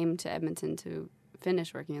Renee came to Edmonton to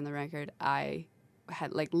finish working on the record, I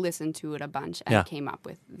had like listened to it a bunch and Yeah. came up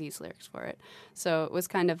with these lyrics for it. So it was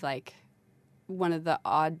kind of like one of the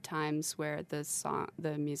odd times where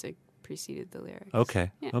the music preceded the lyrics.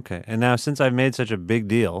 Okay. Yeah. Okay. And now, since I've made such a big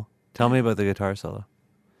deal, tell me about the guitar solo.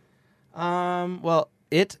 Well,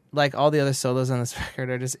 it, like all the other solos on this record,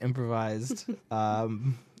 are just improvised.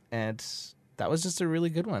 And that was just a really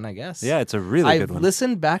good one, I guess. Yeah, it's a really good I've one.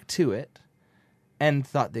 listened back to it and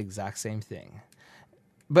thought the exact same thing.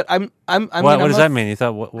 But I mean, What does that mean? You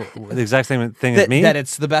thought what the exact same thing as me? that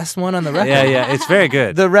it's the best one on the record. Yeah, it's very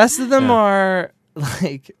good. The rest of them Yeah. are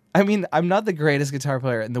like, I mean, I'm not the greatest guitar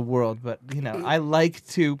player in the world, but I like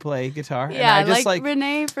to play guitar. Yeah, and I just like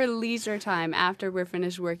Renee for leisure time after we're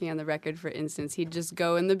finished working on the record, for instance, he'd just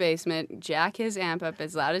go in the basement, jack his amp up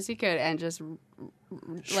as loud as he could, and just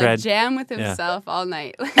like Shred. jam with Yeah. himself all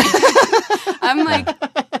night. I'm like,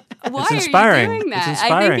 why It's inspiring. are you doing It's that? I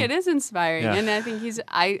inspiring. think it is inspiring, Yeah. and I think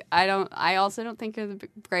I also don't think you're the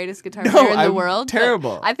greatest guitar No, player in the I'm world. but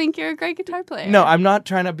terrible. I think you're a great guitar player. No, I'm not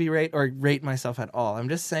trying to berate or rate myself at all. I'm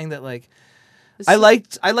just saying that, like, I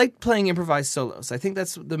liked playing improvised solos. I think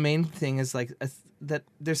that's the main thing is like that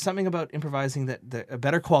there's something about improvising that a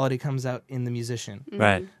better quality comes out in the musician.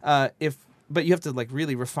 Right. But you have to like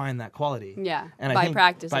really refine that quality. Yeah. And I by think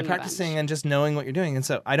practicing. by a practicing bunch. and just knowing what you're doing. And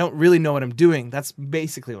so I don't really know what I'm doing. That's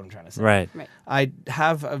basically what I'm trying to say. Right. Right. I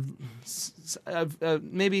have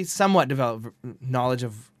maybe somewhat developed knowledge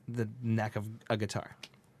of the neck of a guitar.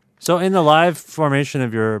 So in the live formation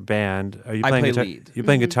of your band, are you I playing play guitar? lead. You're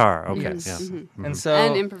playing guitar. Okay. Yes. Yeah. Mm-hmm. And so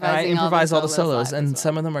And I improvising improvise all the solos solos, live and as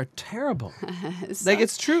some of them are terrible. So Like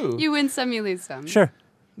it's true. you win some, you lose some. Sure.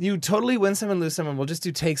 You totally win some and lose some, and we'll just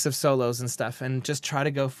do takes of solos and stuff, and just try to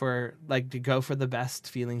go for the best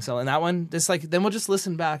feeling solo. And that one, just like then we'll just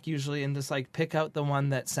listen back usually and just like pick out the one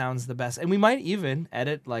that sounds the best. And we might even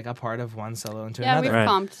edit like a part of one solo into Yeah, another. we've Right.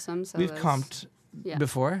 comped some solos. We've comped Yeah.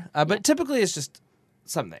 before, but typically it's just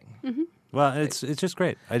something. Well, it's just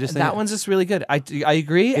great. I just think That one's just really good. I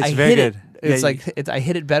agree. It's I very hit good. it. It's Yeah, like I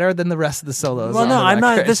hit it better than the rest of the solos. Well, on no, the I'm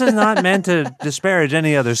not. record. This is not meant to disparage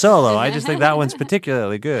any other solo. I just think that one's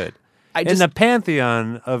particularly good. In the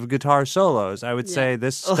pantheon of guitar solos, I would say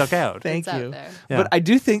this stuck out. Thank It's out you. there. Yeah. But I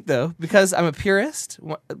do think, though, because I'm a purist,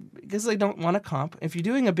 because I don't want to comp, if you're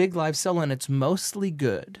doing a big live solo and it's mostly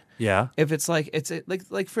good, Yeah. if it's like,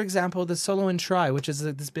 like for example, the solo in Try, which is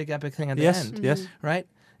this big epic thing at the Yes. end, Yes. right?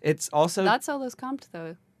 It's also... That solo's comped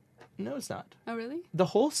though. No, it's not. Oh, really? The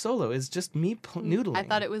whole solo is just me noodling. I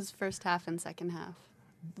thought it was first half and second half,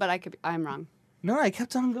 but I'm wrong. No, I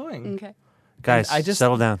kept on going. Okay. Guys, I just-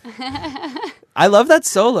 settle down. I love that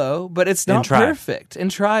solo, but it's In not Try. perfect. In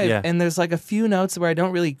Try, Yeah. and there's like a few notes where I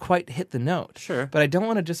don't really quite hit the note. Sure. But I don't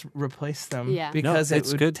want to just replace them Yeah. because No, it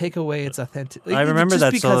it's would good. take away its authentic. I remember just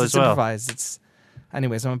that because solo it's as well. improvised. It's,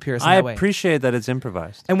 anyways, I'm a purist in I that way. appreciate that it's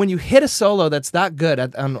improvised. And when you hit a solo that's that good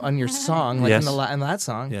on your song, like Yes. in that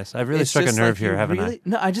song, Yes, I've really it's struck a just nerve like here, you haven't I? really,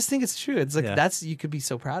 No, I just think it's true. It's like Yeah. you could be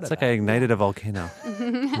so proud It's of like I that. ignited a volcano.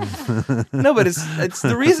 No, but it's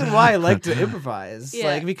the reason why I like to improvise. Yeah.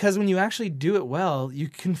 Like because when you actually do it well, you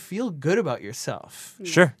can feel good about yourself.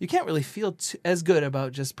 Sure. You can't really feel as good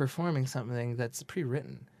about just performing something that's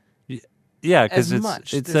pre-written. Yeah, because As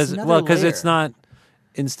much. it There's says another because it's layer. not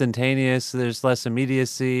instantaneous. There's less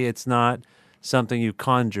immediacy. It's not something you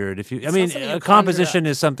conjured. If you, I It's mean, not something you a conjure composition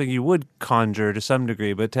is something you would conjure to some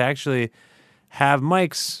degree, but to actually have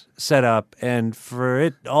mics set up and for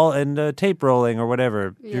it all and tape rolling or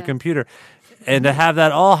whatever your Yeah. computer, and to have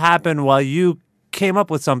that all happen while you came up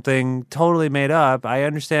with something totally made up. I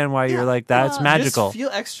understand why you're like that's well, magical. Just feel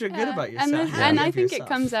extra good about yourself. And Yeah. I Of think it yourself.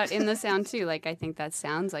 comes out in the sound too. Like I think that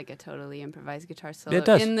sounds like a totally improvised guitar solo. It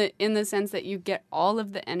does. In the sense that you get all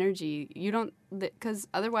of the energy. You don't because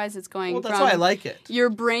otherwise it's going Well, that's from why I like it. your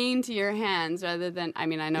brain to your hands rather than. I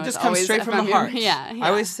mean, I know It it's just comes always straight from the your- heart. Yeah, I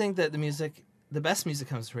always think that the best music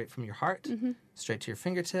comes straight from your heart, Mm-hmm. straight to your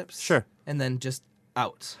fingertips. Sure. And then just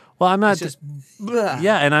out. Well, I'm not. It's just blah.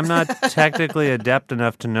 Yeah, and I'm not technically adept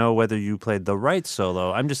enough to know whether you played the right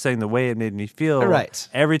solo. I'm just saying the way it made me feel. Right.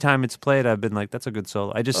 Every time it's played, I've been like, "That's a good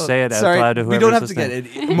solo." I just Oh, say it sorry, out loud to we whoever's don't have listening. to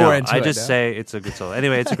get it more into I it, just no. say it's a good solo.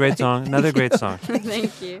 Anyway, it's a great song. Another great song.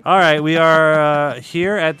 Thank you. All right, we are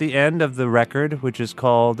here at the end of the record, which is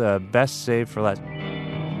called "Best Saved for Last."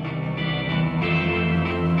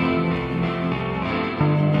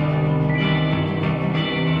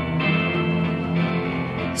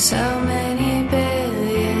 So many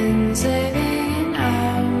billions living in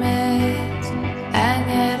our midst, and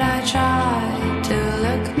yet I try to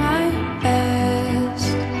look my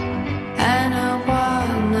best. And not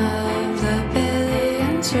one of the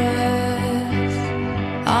billions rest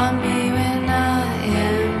on me when I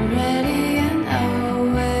am ready and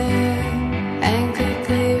aware, and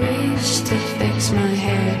quickly reach to fix my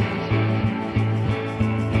hair.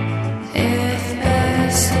 If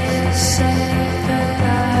best is saved for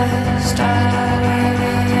last, I will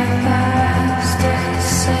at last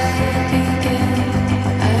say begin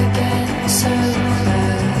again so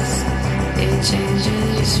fast. It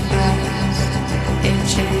changes fast. It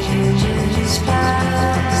changes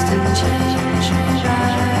fast and changes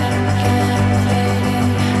back and fading.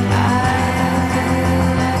 I feel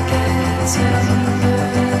like it's over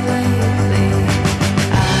lately.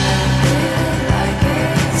 I feel like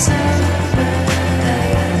it's over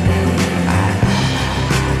lately.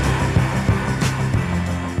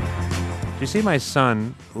 Do you see my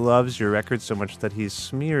son loves your record so much that he's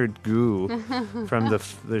smeared goo from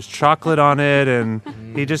there's chocolate on it, and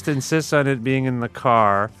he just insists on it being in the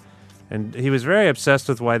car. And he was very obsessed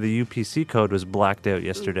with why the UPC code was blacked out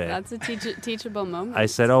yesterday. That's a teachable moment. I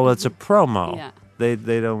said, "Oh, well, it's a promo. Yeah.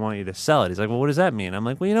 they don't want you to sell it. He's like, well, what does that mean? I'm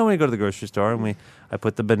like, well, you know, when you go to the grocery store and they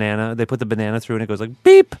put the banana through and it goes like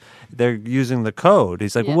beep. They're using the code.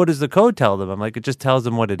 He's like, well, what does the code tell them? I'm like, it just tells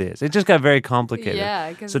them what it is. It just got very complicated.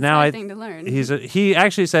 Yeah, because so it's now a thing to learn. he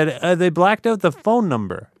actually said they blacked out the phone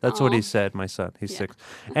number. That's what he said. My son, he's 6.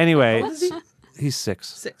 Anyway. He's 6.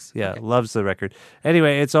 6. Yeah, loves the record.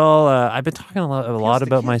 Anyway, it's all. I've been talking a lot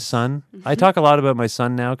about my son. I talk a lot about my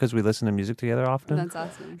son now because we listen to music together often. That's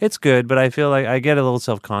awesome. It's good, but I feel like I get a little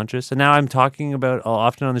self-conscious. And now I'm talking about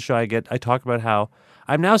often on the show. I talk about how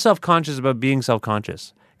I'm now self-conscious about being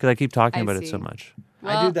self-conscious because I keep talking about it so much.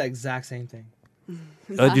 I do the exact same thing.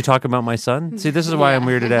 Oh, do you talk about my son? See, this is why I'm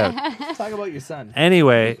weirded out. Talk about your son.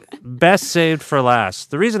 Anyway, best saved for last.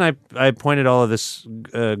 The reason I pointed all of this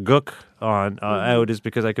gook out is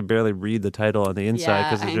because I could barely read the title on the inside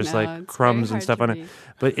because there's just like crumbs and stuff on it.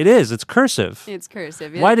 But it's cursive. It's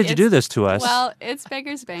cursive. Why did you do this to us? Well, it's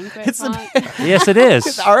Beggar's Banquet. Yes, it is.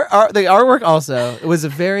 The artwork also, it was a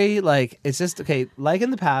very it's just okay. Like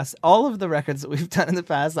in the past, all of the records that we've done in the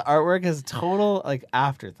past, the artwork is total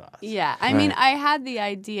afterthought. Yeah, I mean, I had the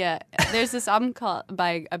idea. There's this album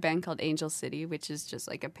by a band called Angel City, which is just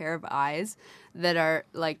like a pair of eyes that are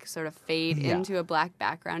like sort of fade into a black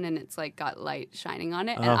background, and it's like got light shining on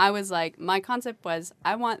it. And I was like, my concept was,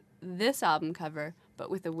 I want this album cover, but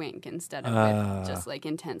with a wink instead of with just like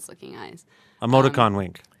intense looking eyes. Emoticon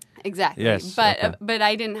wink. Exactly. Yes. But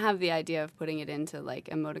I didn't have the idea of putting it into like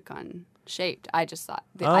emoticon shaped. I just thought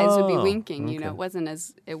the eyes would be winking. You know, it wasn't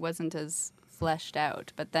as fleshed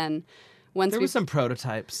out. But then once there were some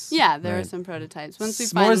prototypes. Yeah, there were some prototypes. Once we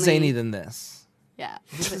it's finally, more zany than this. Yeah.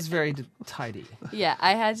 This is very tidy. Yeah,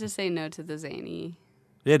 I had to say no to the zany.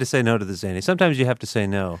 You had to say no to the zany. Sometimes you have to say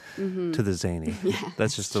no to the zany. Yeah,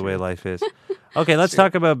 that's just the way life is. Okay, let's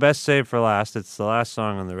talk about Best Saved for Last. It's the last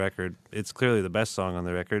song on the record. It's clearly the best song on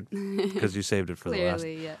the record because you saved it for the last.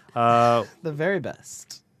 Clearly, yeah. The very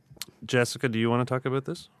best. Jessica, do you want to talk about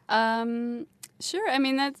this? Sure. I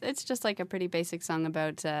mean, it's just like a pretty basic song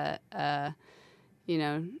about, you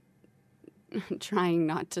know, trying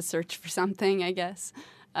not to search for something, I guess.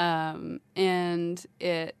 And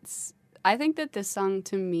I think that this song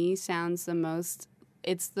to me sounds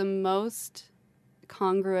it's the most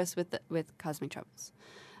congruous with Cosmic Troubles.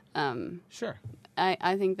 Sure.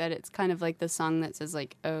 I think that it's kind of like the song that says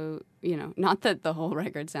like, oh, you know, not that the whole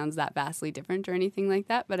record sounds that vastly different or anything like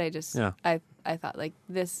that, but I thought like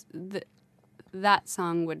that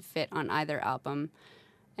song would fit on either album,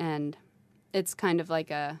 and it's kind of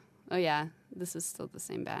like oh yeah, this is still the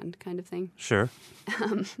same band kind of thing. Sure.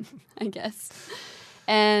 I guess.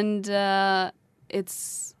 And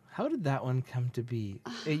it's... How did that one come to be?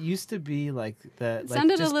 It used to be like the... It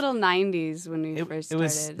sounded a little 90s when we first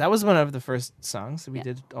started. That was one of the first songs that we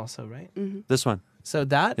did also, right? Mm-hmm. This one. So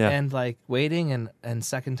that and like Waiting and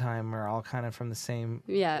Second Time are all kind of from the same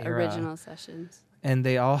era. Original sessions. And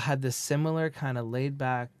they all had this similar kind of laid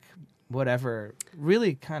back, whatever,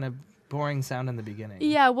 really kind of boring sound in the beginning.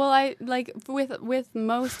 Yeah, well, I like with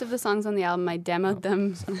most of the songs on the album, I demoed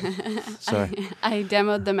them. Sorry. I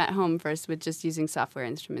demoed them at home first with just using software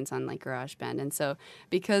instruments on like GarageBand, and so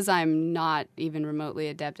because I'm not even remotely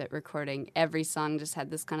adept at recording, every song just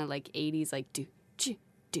had this kind of like 80s like do choo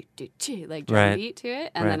do do choo like drum beat to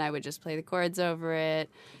it, and then I would just play the chords over it,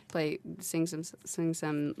 sing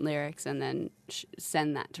some lyrics, and then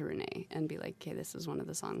send that to Renee and be like, okay, this is one of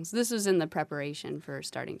the songs. This was in the preparation for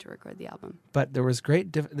starting to record the album. But there was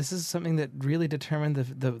great. This is something that really determined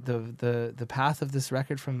the path of this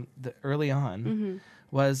record from the early on. Mm-hmm.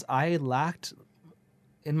 Was I lacked,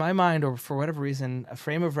 in my mind, or for whatever reason, a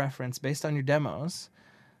frame of reference based on your demos.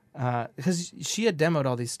 Because she had demoed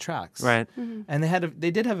all these tracks, right? Mm-hmm. And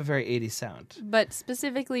they did have a very 80s sound, but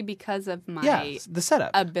specifically because of my the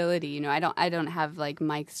setup ability. You know, I don't have like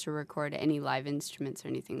mics to record any live instruments or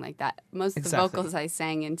anything like that. Most of the vocals I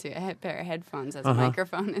sang into a pair of headphones as a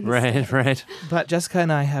microphone. Instead. Right. But Jessica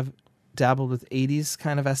and I have dabbled with 80s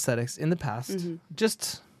kind of aesthetics in the past,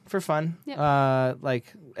 just for fun. Yep.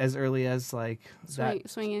 Like as early as like that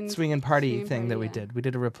swingin' party thing that we did. We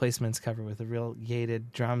did a Replacements cover with a real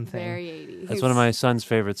gated drum thing. Very 80s. That's one of my son's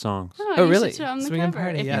favorite songs. Oh, really? You should show him the Swingin' cover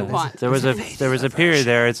Party, if yeah. you want. There was a period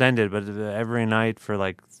there. It's ended, but every night for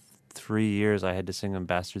like 3 years, I had to sing them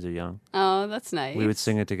 "Bastards Are Young." Oh, that's nice. We would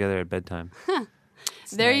sing it together at bedtime.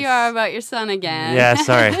 There you are about your son again. Yeah,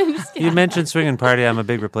 sorry. Just You mentioned Swingin' Party. I'm a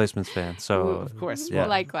big Replacements fan, so Of course. Yeah.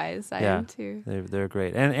 Likewise, I am too. They're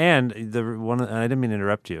great. And the one, I didn't mean to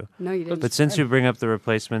interrupt you. No, you didn't. But since you bring up the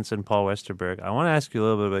Replacements and Paul Westerberg, I want to ask you a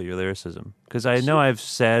little bit about your lyricism, because I know I've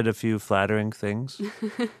said a few flattering things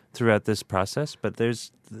throughout this process, but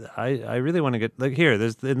I really want to get, like, here,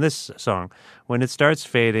 there's in this song, when it starts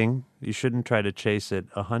fading, you shouldn't try to chase it.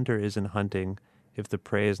 A hunter isn't hunting if the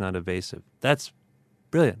prey is not evasive. That's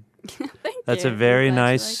brilliant. Thank That's you. a very I'm glad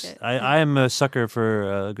you nice. like it. I am a sucker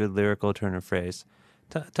for a good lyrical turn of phrase.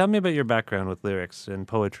 Tell me about your background with lyrics and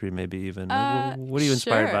poetry, maybe even. What are you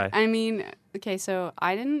inspired Sure. by? I mean, okay, so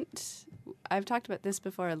I've talked about this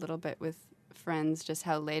before a little bit with friends, just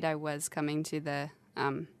how late I was coming to the,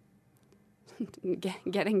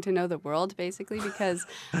 getting to know the world, basically, because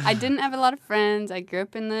I didn't have a lot of friends. I grew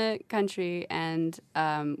up in the country, and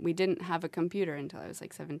we didn't have a computer until I was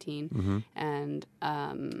like 17. Mm-hmm.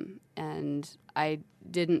 And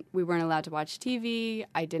we weren't allowed to watch TV.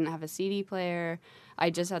 I didn't have a CD player. I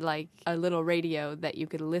just had like a little radio that you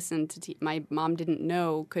could listen to. My mom didn't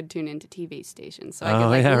know could tune into TV stations, so I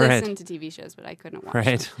could listen to TV shows, but I couldn't watch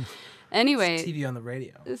them. Anyway, TV on the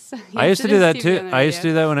radio. So, I used to do that too. I used to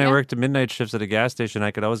do that when I Yeah. worked at midnight shifts at a gas station.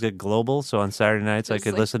 I could always get Global, so on Saturday nights I Just,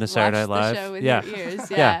 could like, listen to Saturday Night watch Live. the show with yeah. your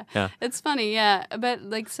ears. Yeah. Yeah. It's funny, yeah. But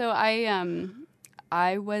like, so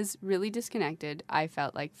I was really disconnected, I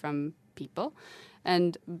felt like, from people.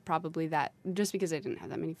 And probably that, just because I didn't have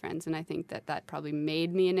that many friends. And I think that probably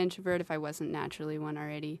made me an introvert if I wasn't naturally one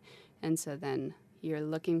already. And so then you're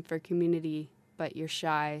looking for community, but you're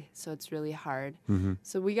shy, so it's really hard. Mm-hmm.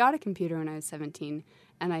 So we got a computer when I was 17,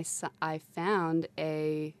 and I found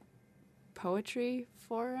a poetry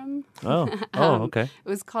forum. Oh, okay. It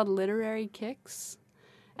was called Literary Kicks.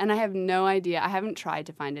 And I have no idea. I haven't tried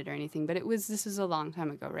to find it or anything, but this was a long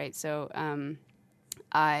time ago, right? So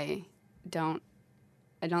I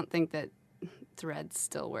don't think that threads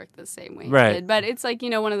still work the same way. it Right. did. But it's like,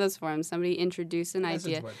 one of those forums. Somebody introduced an Message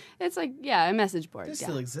idea. board. It's like, a message board. They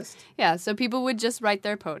still exist. Yeah, so people would just write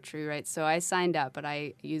their poetry, right? So I signed up, but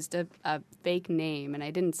I used a fake name, and I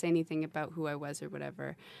didn't say anything about who I was or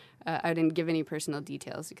whatever. I didn't give any personal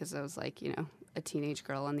details because I was like, a teenage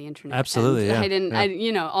girl on the internet. Absolutely, And yeah. I didn't,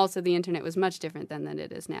 Yeah. also the internet was much different then than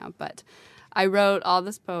it is now. But I wrote all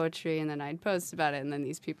this poetry, and then I'd post about it, and then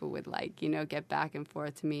these people would, get back and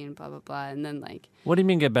forth to me and blah, blah, blah. And then, What do you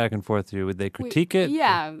mean get back and forth to you? Would they critique it?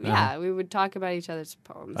 Yeah, we would talk about each other's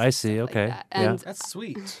poems. I and see, stuff okay, Like that. yeah. And That's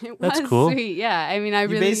sweet. it That's was cool. sweet, yeah. I mean, I You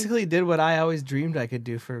really... basically did what I always dreamed I could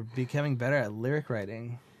do for becoming better at lyric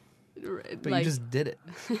writing, but you just did it.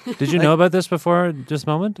 Did you know about this before this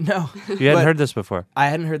moment? No. You hadn't But heard this before? I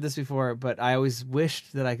hadn't heard this before, but I always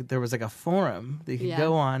wished that there was like a forum that you could Yeah.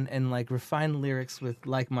 go on and like refine lyrics with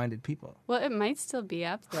like-minded people. Well, it might still be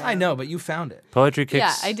up there. I know, but you found it. Poetry Kicks?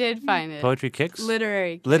 Yeah, I did find it. Poetry Kicks?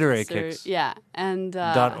 Literary Kicks. Literary or- Kicks. Yeah, and...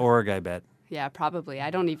 .org, I bet. Yeah, probably. I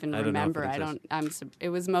don't even I don't know if remember. it It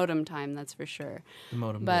was modem time, that's for sure. The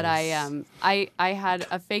modem But days. I had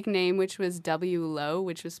a fake name, which was W. Lowe,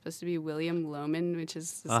 which was supposed to be William Loman, which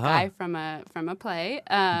is this guy from a play.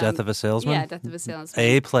 Death of a Salesman? Yeah, Death of a Salesman.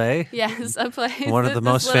 A play? Yes, a play. One of the This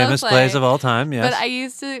most little famous play. plays of all time, yes. But I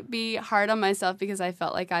used to be hard on myself because I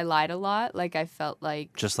felt like I lied a lot. Like I felt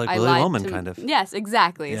like Just like I Willie lied Loman, to- kind of. Yes,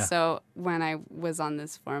 exactly. Yeah. So when I was on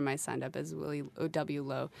this forum, I signed up as Willie W.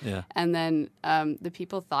 Lowe. Yeah. And then the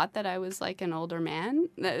people thought that I was like an older man.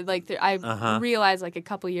 I Uh-huh. realized like a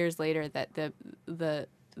couple years later that the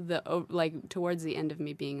like towards the end of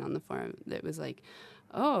me being on the forum, that was like,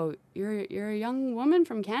 oh, you're a young woman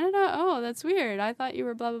from Canada? Oh, that's weird. I thought you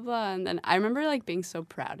were blah, blah, blah. And then I remember, like, being so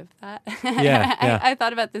proud of that. Yeah. I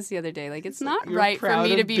thought about this the other day. Like, it's not You're right for proud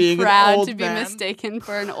me of to be being an proud old to be man? mistaken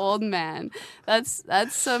for an old man. That's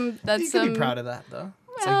some... You can be proud of that, though.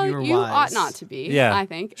 It's Well, like you were you wise. ought not to be, Yeah, I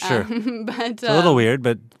think. sure. But, It's a little weird,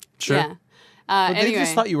 but sure. Yeah. But Anyway. they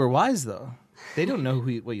just thought you were wise, though. They don't know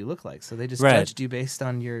what you look like, so they just Right. judged you based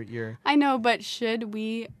on your. I know, but should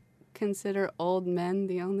we consider old men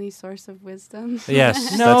the only source of wisdom?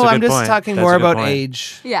 Yes. No, that's a I'm good just point. talking That's more a good about point.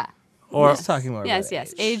 age. Yeah. Or I'm just talking more Yes, about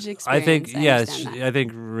yes. age. Age experience. I think, yes, understand that. I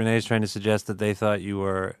think Renee's trying to suggest that they thought you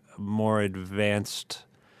were more advanced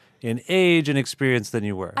in age and experience than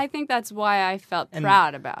you were. I think that's why I felt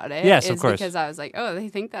proud about it. Yes, of is course. Because I was like, oh, they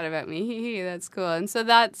think that about me. Hee hee, that's cool. And so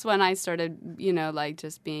that's when I started, like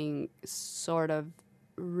just being sort of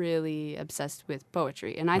really obsessed with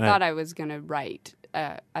poetry. And I Right. thought I was going to write.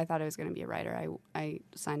 I thought I was going to be a writer. I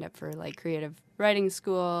signed up for like creative writing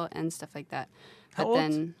school and stuff like that. How But old?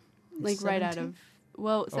 then, like right out 17? of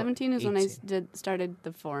Well, 17 is when I 18. started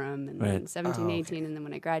the forum, and Right. then 17, Oh, okay. 18, and then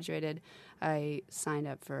when I graduated, I signed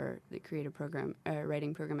up for the creative program,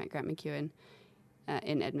 writing program at Grant MacEwan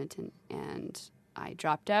in Edmonton, and I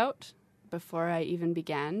dropped out before I even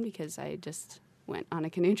began because I just went on a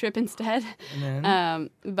canoe trip instead. And then,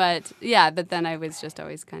 But then I was just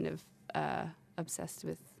always kind of obsessed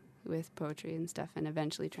with poetry and stuff, and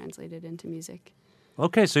eventually translated into music.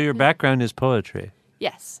 Okay, so your background is poetry.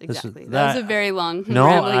 Yes, This is- exactly. That that- was a very long, No,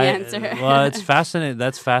 rambling answer. well, it's fascinating.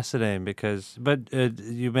 That's fascinating because, but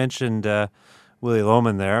you mentioned Willie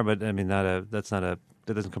Loman there, but I mean, that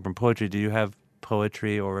doesn't come from poetry. Do you have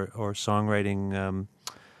poetry or songwriting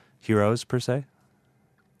heroes per se?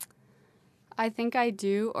 I think I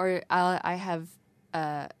do, or I have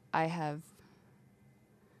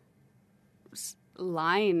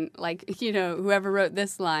line, like, you know, whoever wrote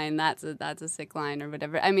this line, that's a sick line or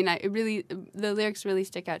whatever. I mean, the lyrics really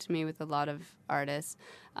stick out to me with a lot of artists.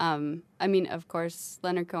 I mean, of course,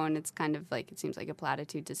 Leonard Cohen, it's kind of like, it seems like a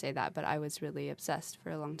platitude to say that, but I was really obsessed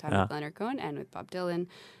for a long time with Leonard Cohen and with Bob Dylan.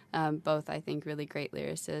 Both, I think, really great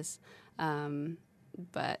lyricists,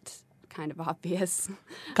 but kind of obvious.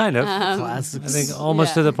 Kind of. classics. I think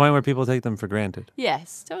almost to Yeah. the point where people take them for granted.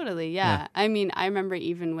 Yes, totally. Yeah. I mean, I remember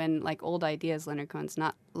even when, like, Old Ideas, Leonard Cohen's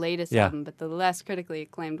not latest Yeah. album, but the less critically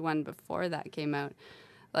acclaimed one before that came out.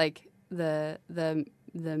 Like, the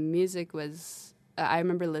music was. I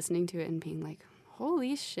remember listening to it and being like,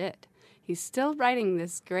 "Holy shit, he's still writing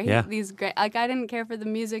these great." Like, I didn't care for the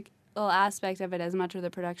musical aspect of it as much, or the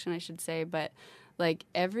production, I should say, but like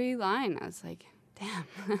every line, I was like, damn,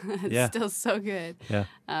 it's still so good. Yeah.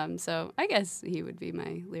 So I guess he would be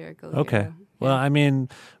my lyrical Okay. hero. Well, I mean,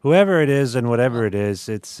 whoever it is and whatever it is,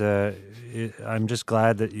 I'm just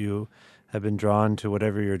glad that you have been drawn to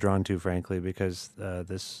whatever you're drawn to, frankly, because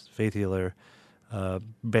this Faith Healer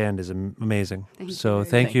band is amazing.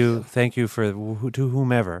 Thank you for to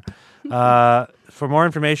whomever. For more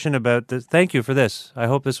information about this, thank you for this. I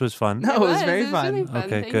hope this was fun. No, it was very Really fun. fun.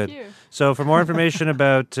 Okay, Thank good. you. So for more information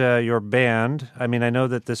about your band, I mean, I know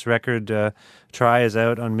that this record, Try, is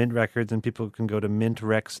out on Mint Records, and people can go to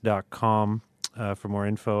mintrex.com for more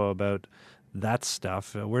info about that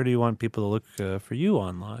stuff. Where do you want people to look for you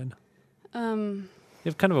online? You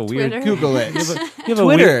have kind of a weird Twitter. Google it. You have a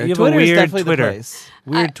Twitter. weird, you have Twitter a is weird definitely Twitter. the place.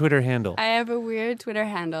 Weird Twitter handle. I have a weird Twitter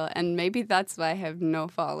handle, and maybe that's why I have no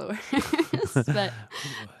followers.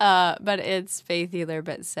 but it's Faith Healer,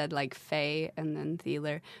 but said like Faye and then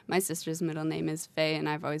Healer. My sister's middle name is Faye, and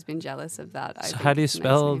I've always been jealous of that. I So think how do you it's a nice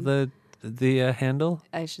spell name. the handle?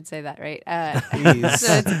 I should say that right. Please.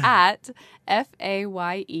 So it's at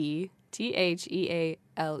FAYETHEALER.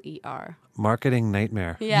 Marketing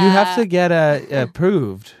nightmare. Yeah. You have to get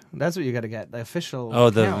approved. That's what you got to get. The official. Oh,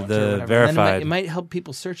 the- account the or whatever. And then verified. it might help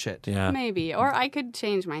people search it. Yeah. Maybe, or I could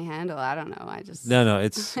change my handle. I don't know. I just No,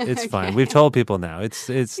 it's fine. Okay. We've told people now. It's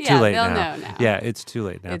too Yeah, late they'll now. know now. Yeah, it's too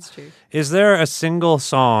late now. It's true. Is there a single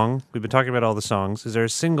song? We've been talking about all the songs. Is there a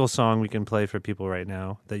single song we can play for people right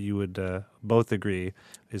now that you would both agree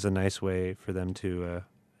is a nice way for them to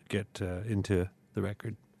get into the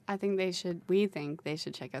record? I think they should. We think they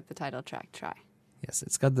should check out the title track. Try. Yes,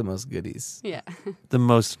 it's got the most goodies. Yeah, The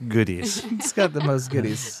most goodies. It's got the most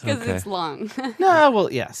goodies. because Okay. it's long. No,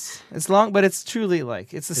 well, yes, it's long, but it's truly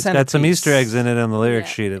like it's a It's got some centerpiece. Easter eggs in it on the lyric Yeah,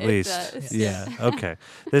 sheet, at it least. does. Yeah. Okay.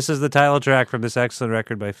 This is the title track from this excellent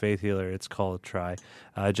record by Faith Healer. It's called Try.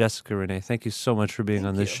 Jessica Renee, thank you so much for being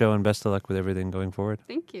on this show, and best of luck with everything going forward.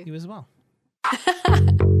 Thank you. You as well.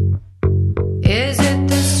 Is it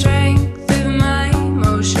the strength of my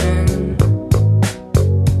emotion?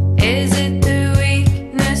 Is it the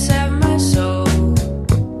weakness of my soul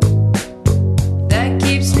that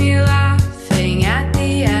keeps me laughing at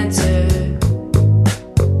the answer?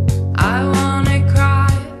 I wanna cry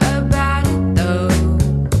about it though.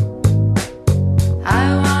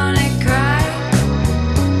 I wanna cry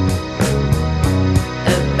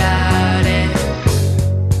about it.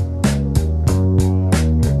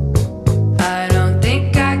 I don't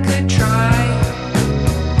think I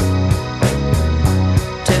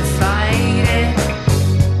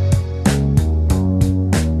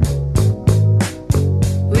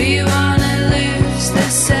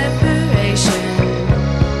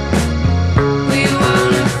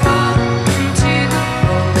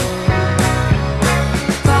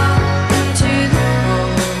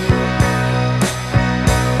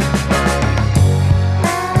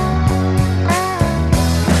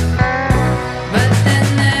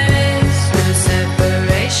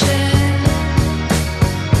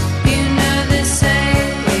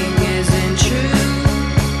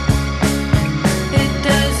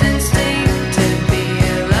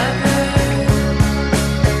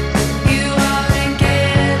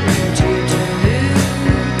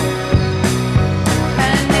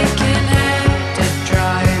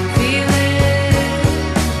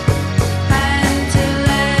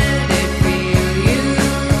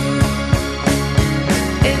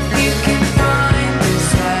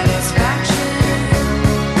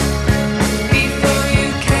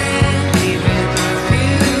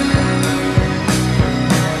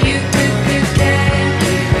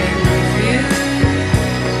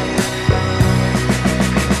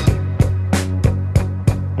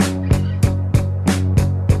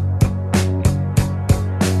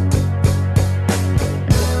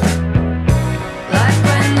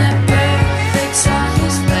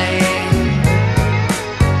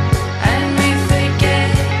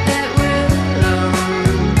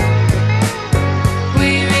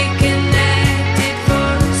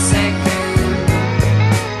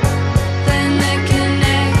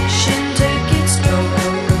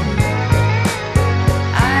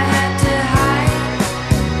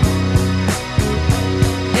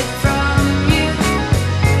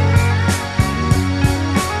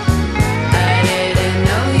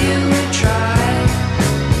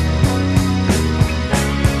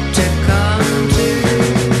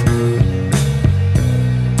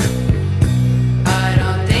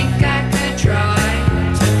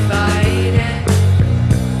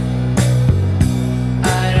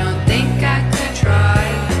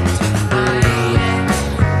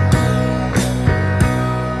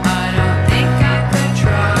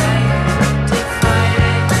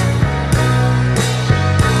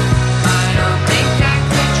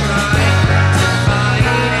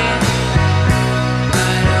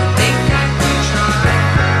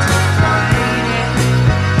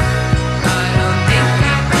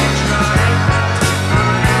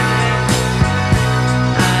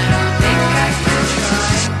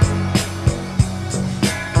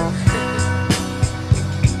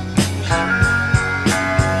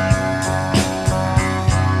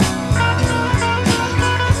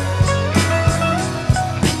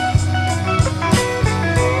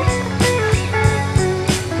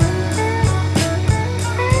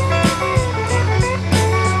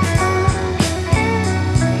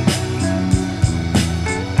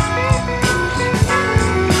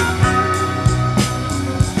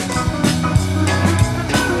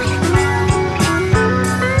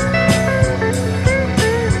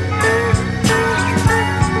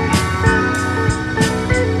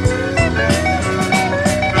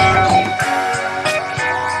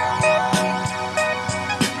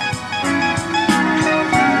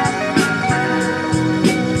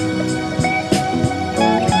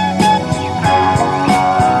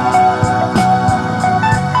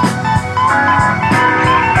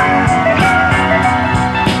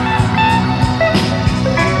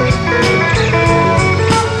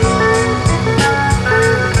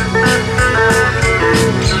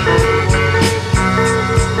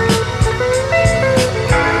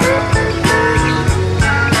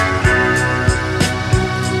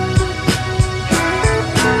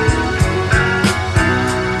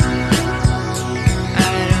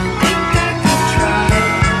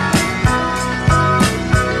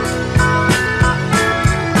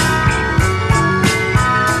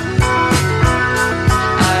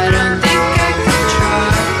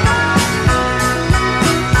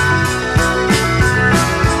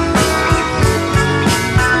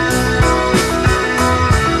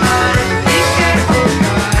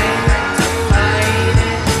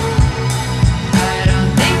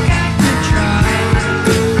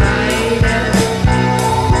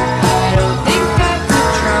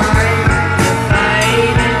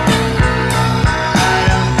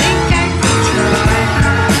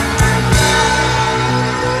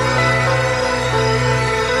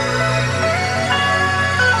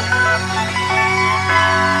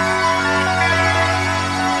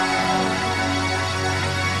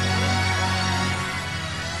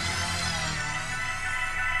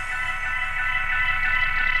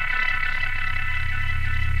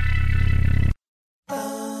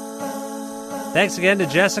Thanks again to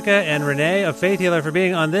Jessica and Renee of Faith Healer for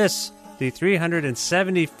being on this, the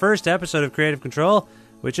 371st episode of Creative Control,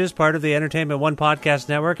 which is part of the Entertainment One Podcast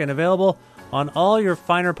Network and available on all your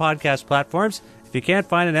finer podcast platforms. If you can't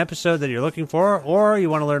find an episode that you're looking for, or you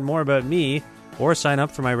want to learn more about me, or sign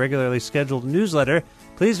up for my regularly scheduled newsletter,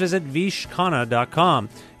 please visit vishkhanna.com.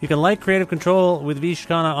 You can like Creative Control with Vish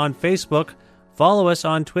Khanna on Facebook, follow us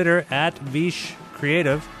on Twitter at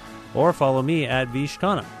VishCreative, or follow me at Vish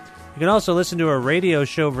Khanna. You can also listen to a radio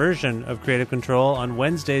show version of Creative Control on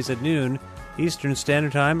Wednesdays at noon Eastern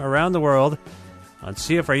Standard Time around the world on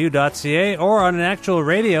CFRU.ca or on an actual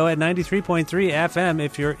radio at 93.3 FM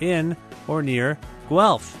if you're in or near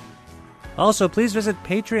Guelph. Also, please visit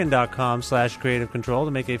patreon.com/Creative Control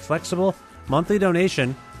to make a flexible monthly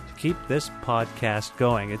donation to keep this podcast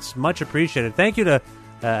going. It's much appreciated. Thank you to,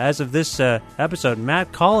 as of this episode,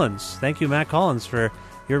 Matt Collins. Thank you, Matt Collins, for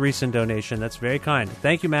your recent donation. That's very kind.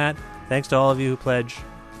 Thank you, Matt. Thanks to all of you who pledge.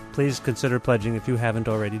 Please consider pledging if you haven't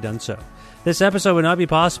already done so. This episode would not be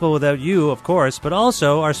possible without you, of course, but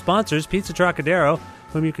also our sponsors, Pizza Trocadero,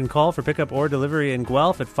 whom you can call for pickup or delivery in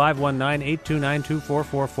Guelph at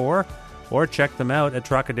 519-829-2444, or check them out at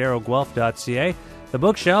trocaderoguelph.ca. The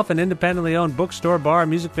Bookshelf, an independently owned bookstore, bar,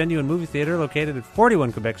 music venue, and movie theater located at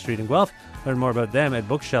 41 Quebec Street in Guelph. Learn more about them at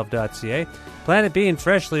bookshelf.ca. Planet Bean,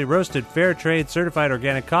 freshly roasted, fair trade, certified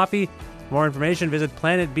organic coffee. For more information, visit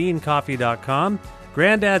planetbeancoffee.com.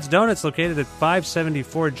 Grandad's Donuts, located at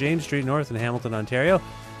 574 James Street North in Hamilton, Ontario.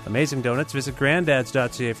 Amazing donuts. Visit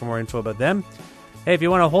granddads.ca for more info about them. Hey, if you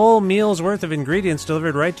want a whole meal's worth of ingredients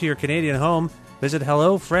delivered right to your Canadian home, visit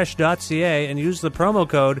hellofresh.ca and use the promo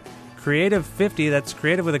code Creative50, that's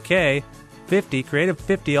creative with a K, 50,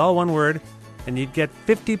 Creative50, all one word, and you'd get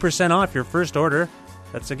 50% off your first order.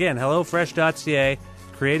 That's again, hellofresh.ca,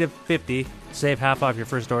 Creative50, save half off your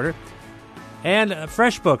first order. And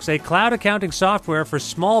FreshBooks, a cloud accounting software for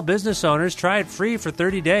small business owners. Try it free for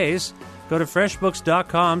 30 days. Go to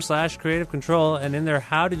freshbooks.com/Creative Control, and in their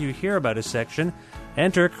How Did You Hear About Us section,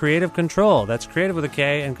 enter Creative Control. That's creative with a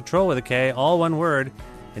K and control with a K, all one word.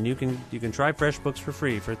 And you can try FreshBooks for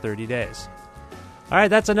free for 30 days. All right,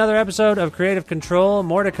 that's another episode of Creative Control.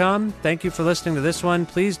 More to come. Thank you for listening to this one.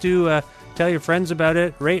 Please do tell your friends about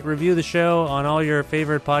it. Rate, review the show on all your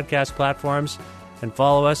favorite podcast platforms, and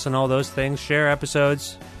follow us on all those things. Share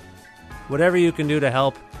episodes. Whatever you can do to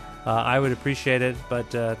help, I would appreciate it. But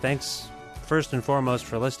thanks first and foremost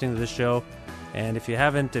for listening to this show. And if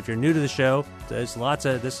you're new to the show, there's lots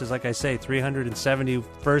of, this is, like I say,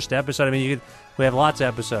 371st episode. I mean, we have lots of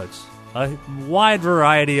episodes, a wide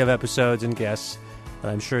variety of episodes and guests that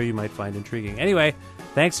I'm sure you might find intriguing. Anyway,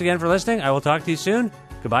 thanks again for listening. I will talk to you soon.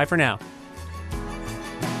 Goodbye for now.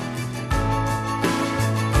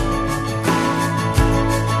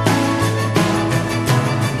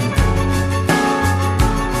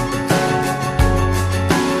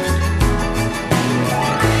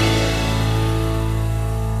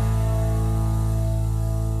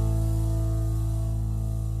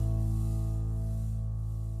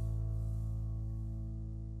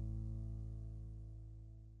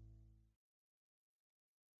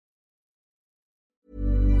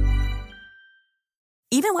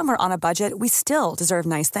 Even when we're on a budget, we still deserve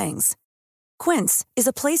nice things. Quince is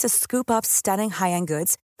a place to scoop up stunning high-end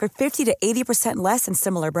goods for 50 to 80% less than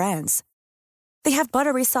similar brands. They have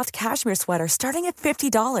buttery soft cashmere sweaters starting at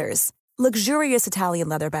 $50, luxurious Italian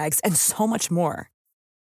leather bags, and so much more.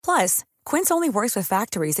 Plus, Quince only works with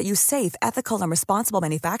factories that use safe, ethical, and responsible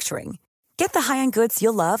manufacturing. Get the high-end goods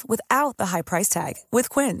you'll love without the high price tag with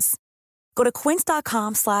Quince. Go to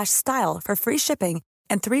quince.com/style for free shipping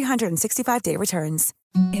and 365-day returns.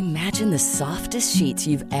 Imagine the softest sheets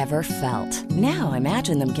you've ever felt. Now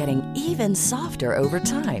imagine them getting even softer over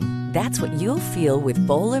time. That's what you'll feel with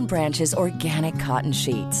Boll & Branch's organic cotton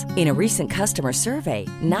sheets. In a recent customer survey,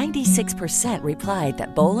 96% replied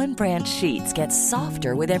that Boll & Branch sheets get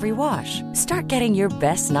softer with every wash. Start getting your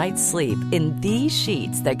best night's sleep in these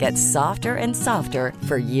sheets that get softer and softer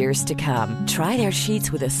for years to come. Try their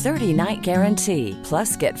sheets with a 30-night guarantee.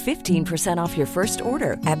 Plus, get 15% off your first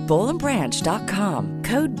order at bollandbranch.com.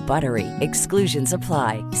 Code BUTTERY. Exclusions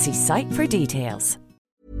apply. See site for details.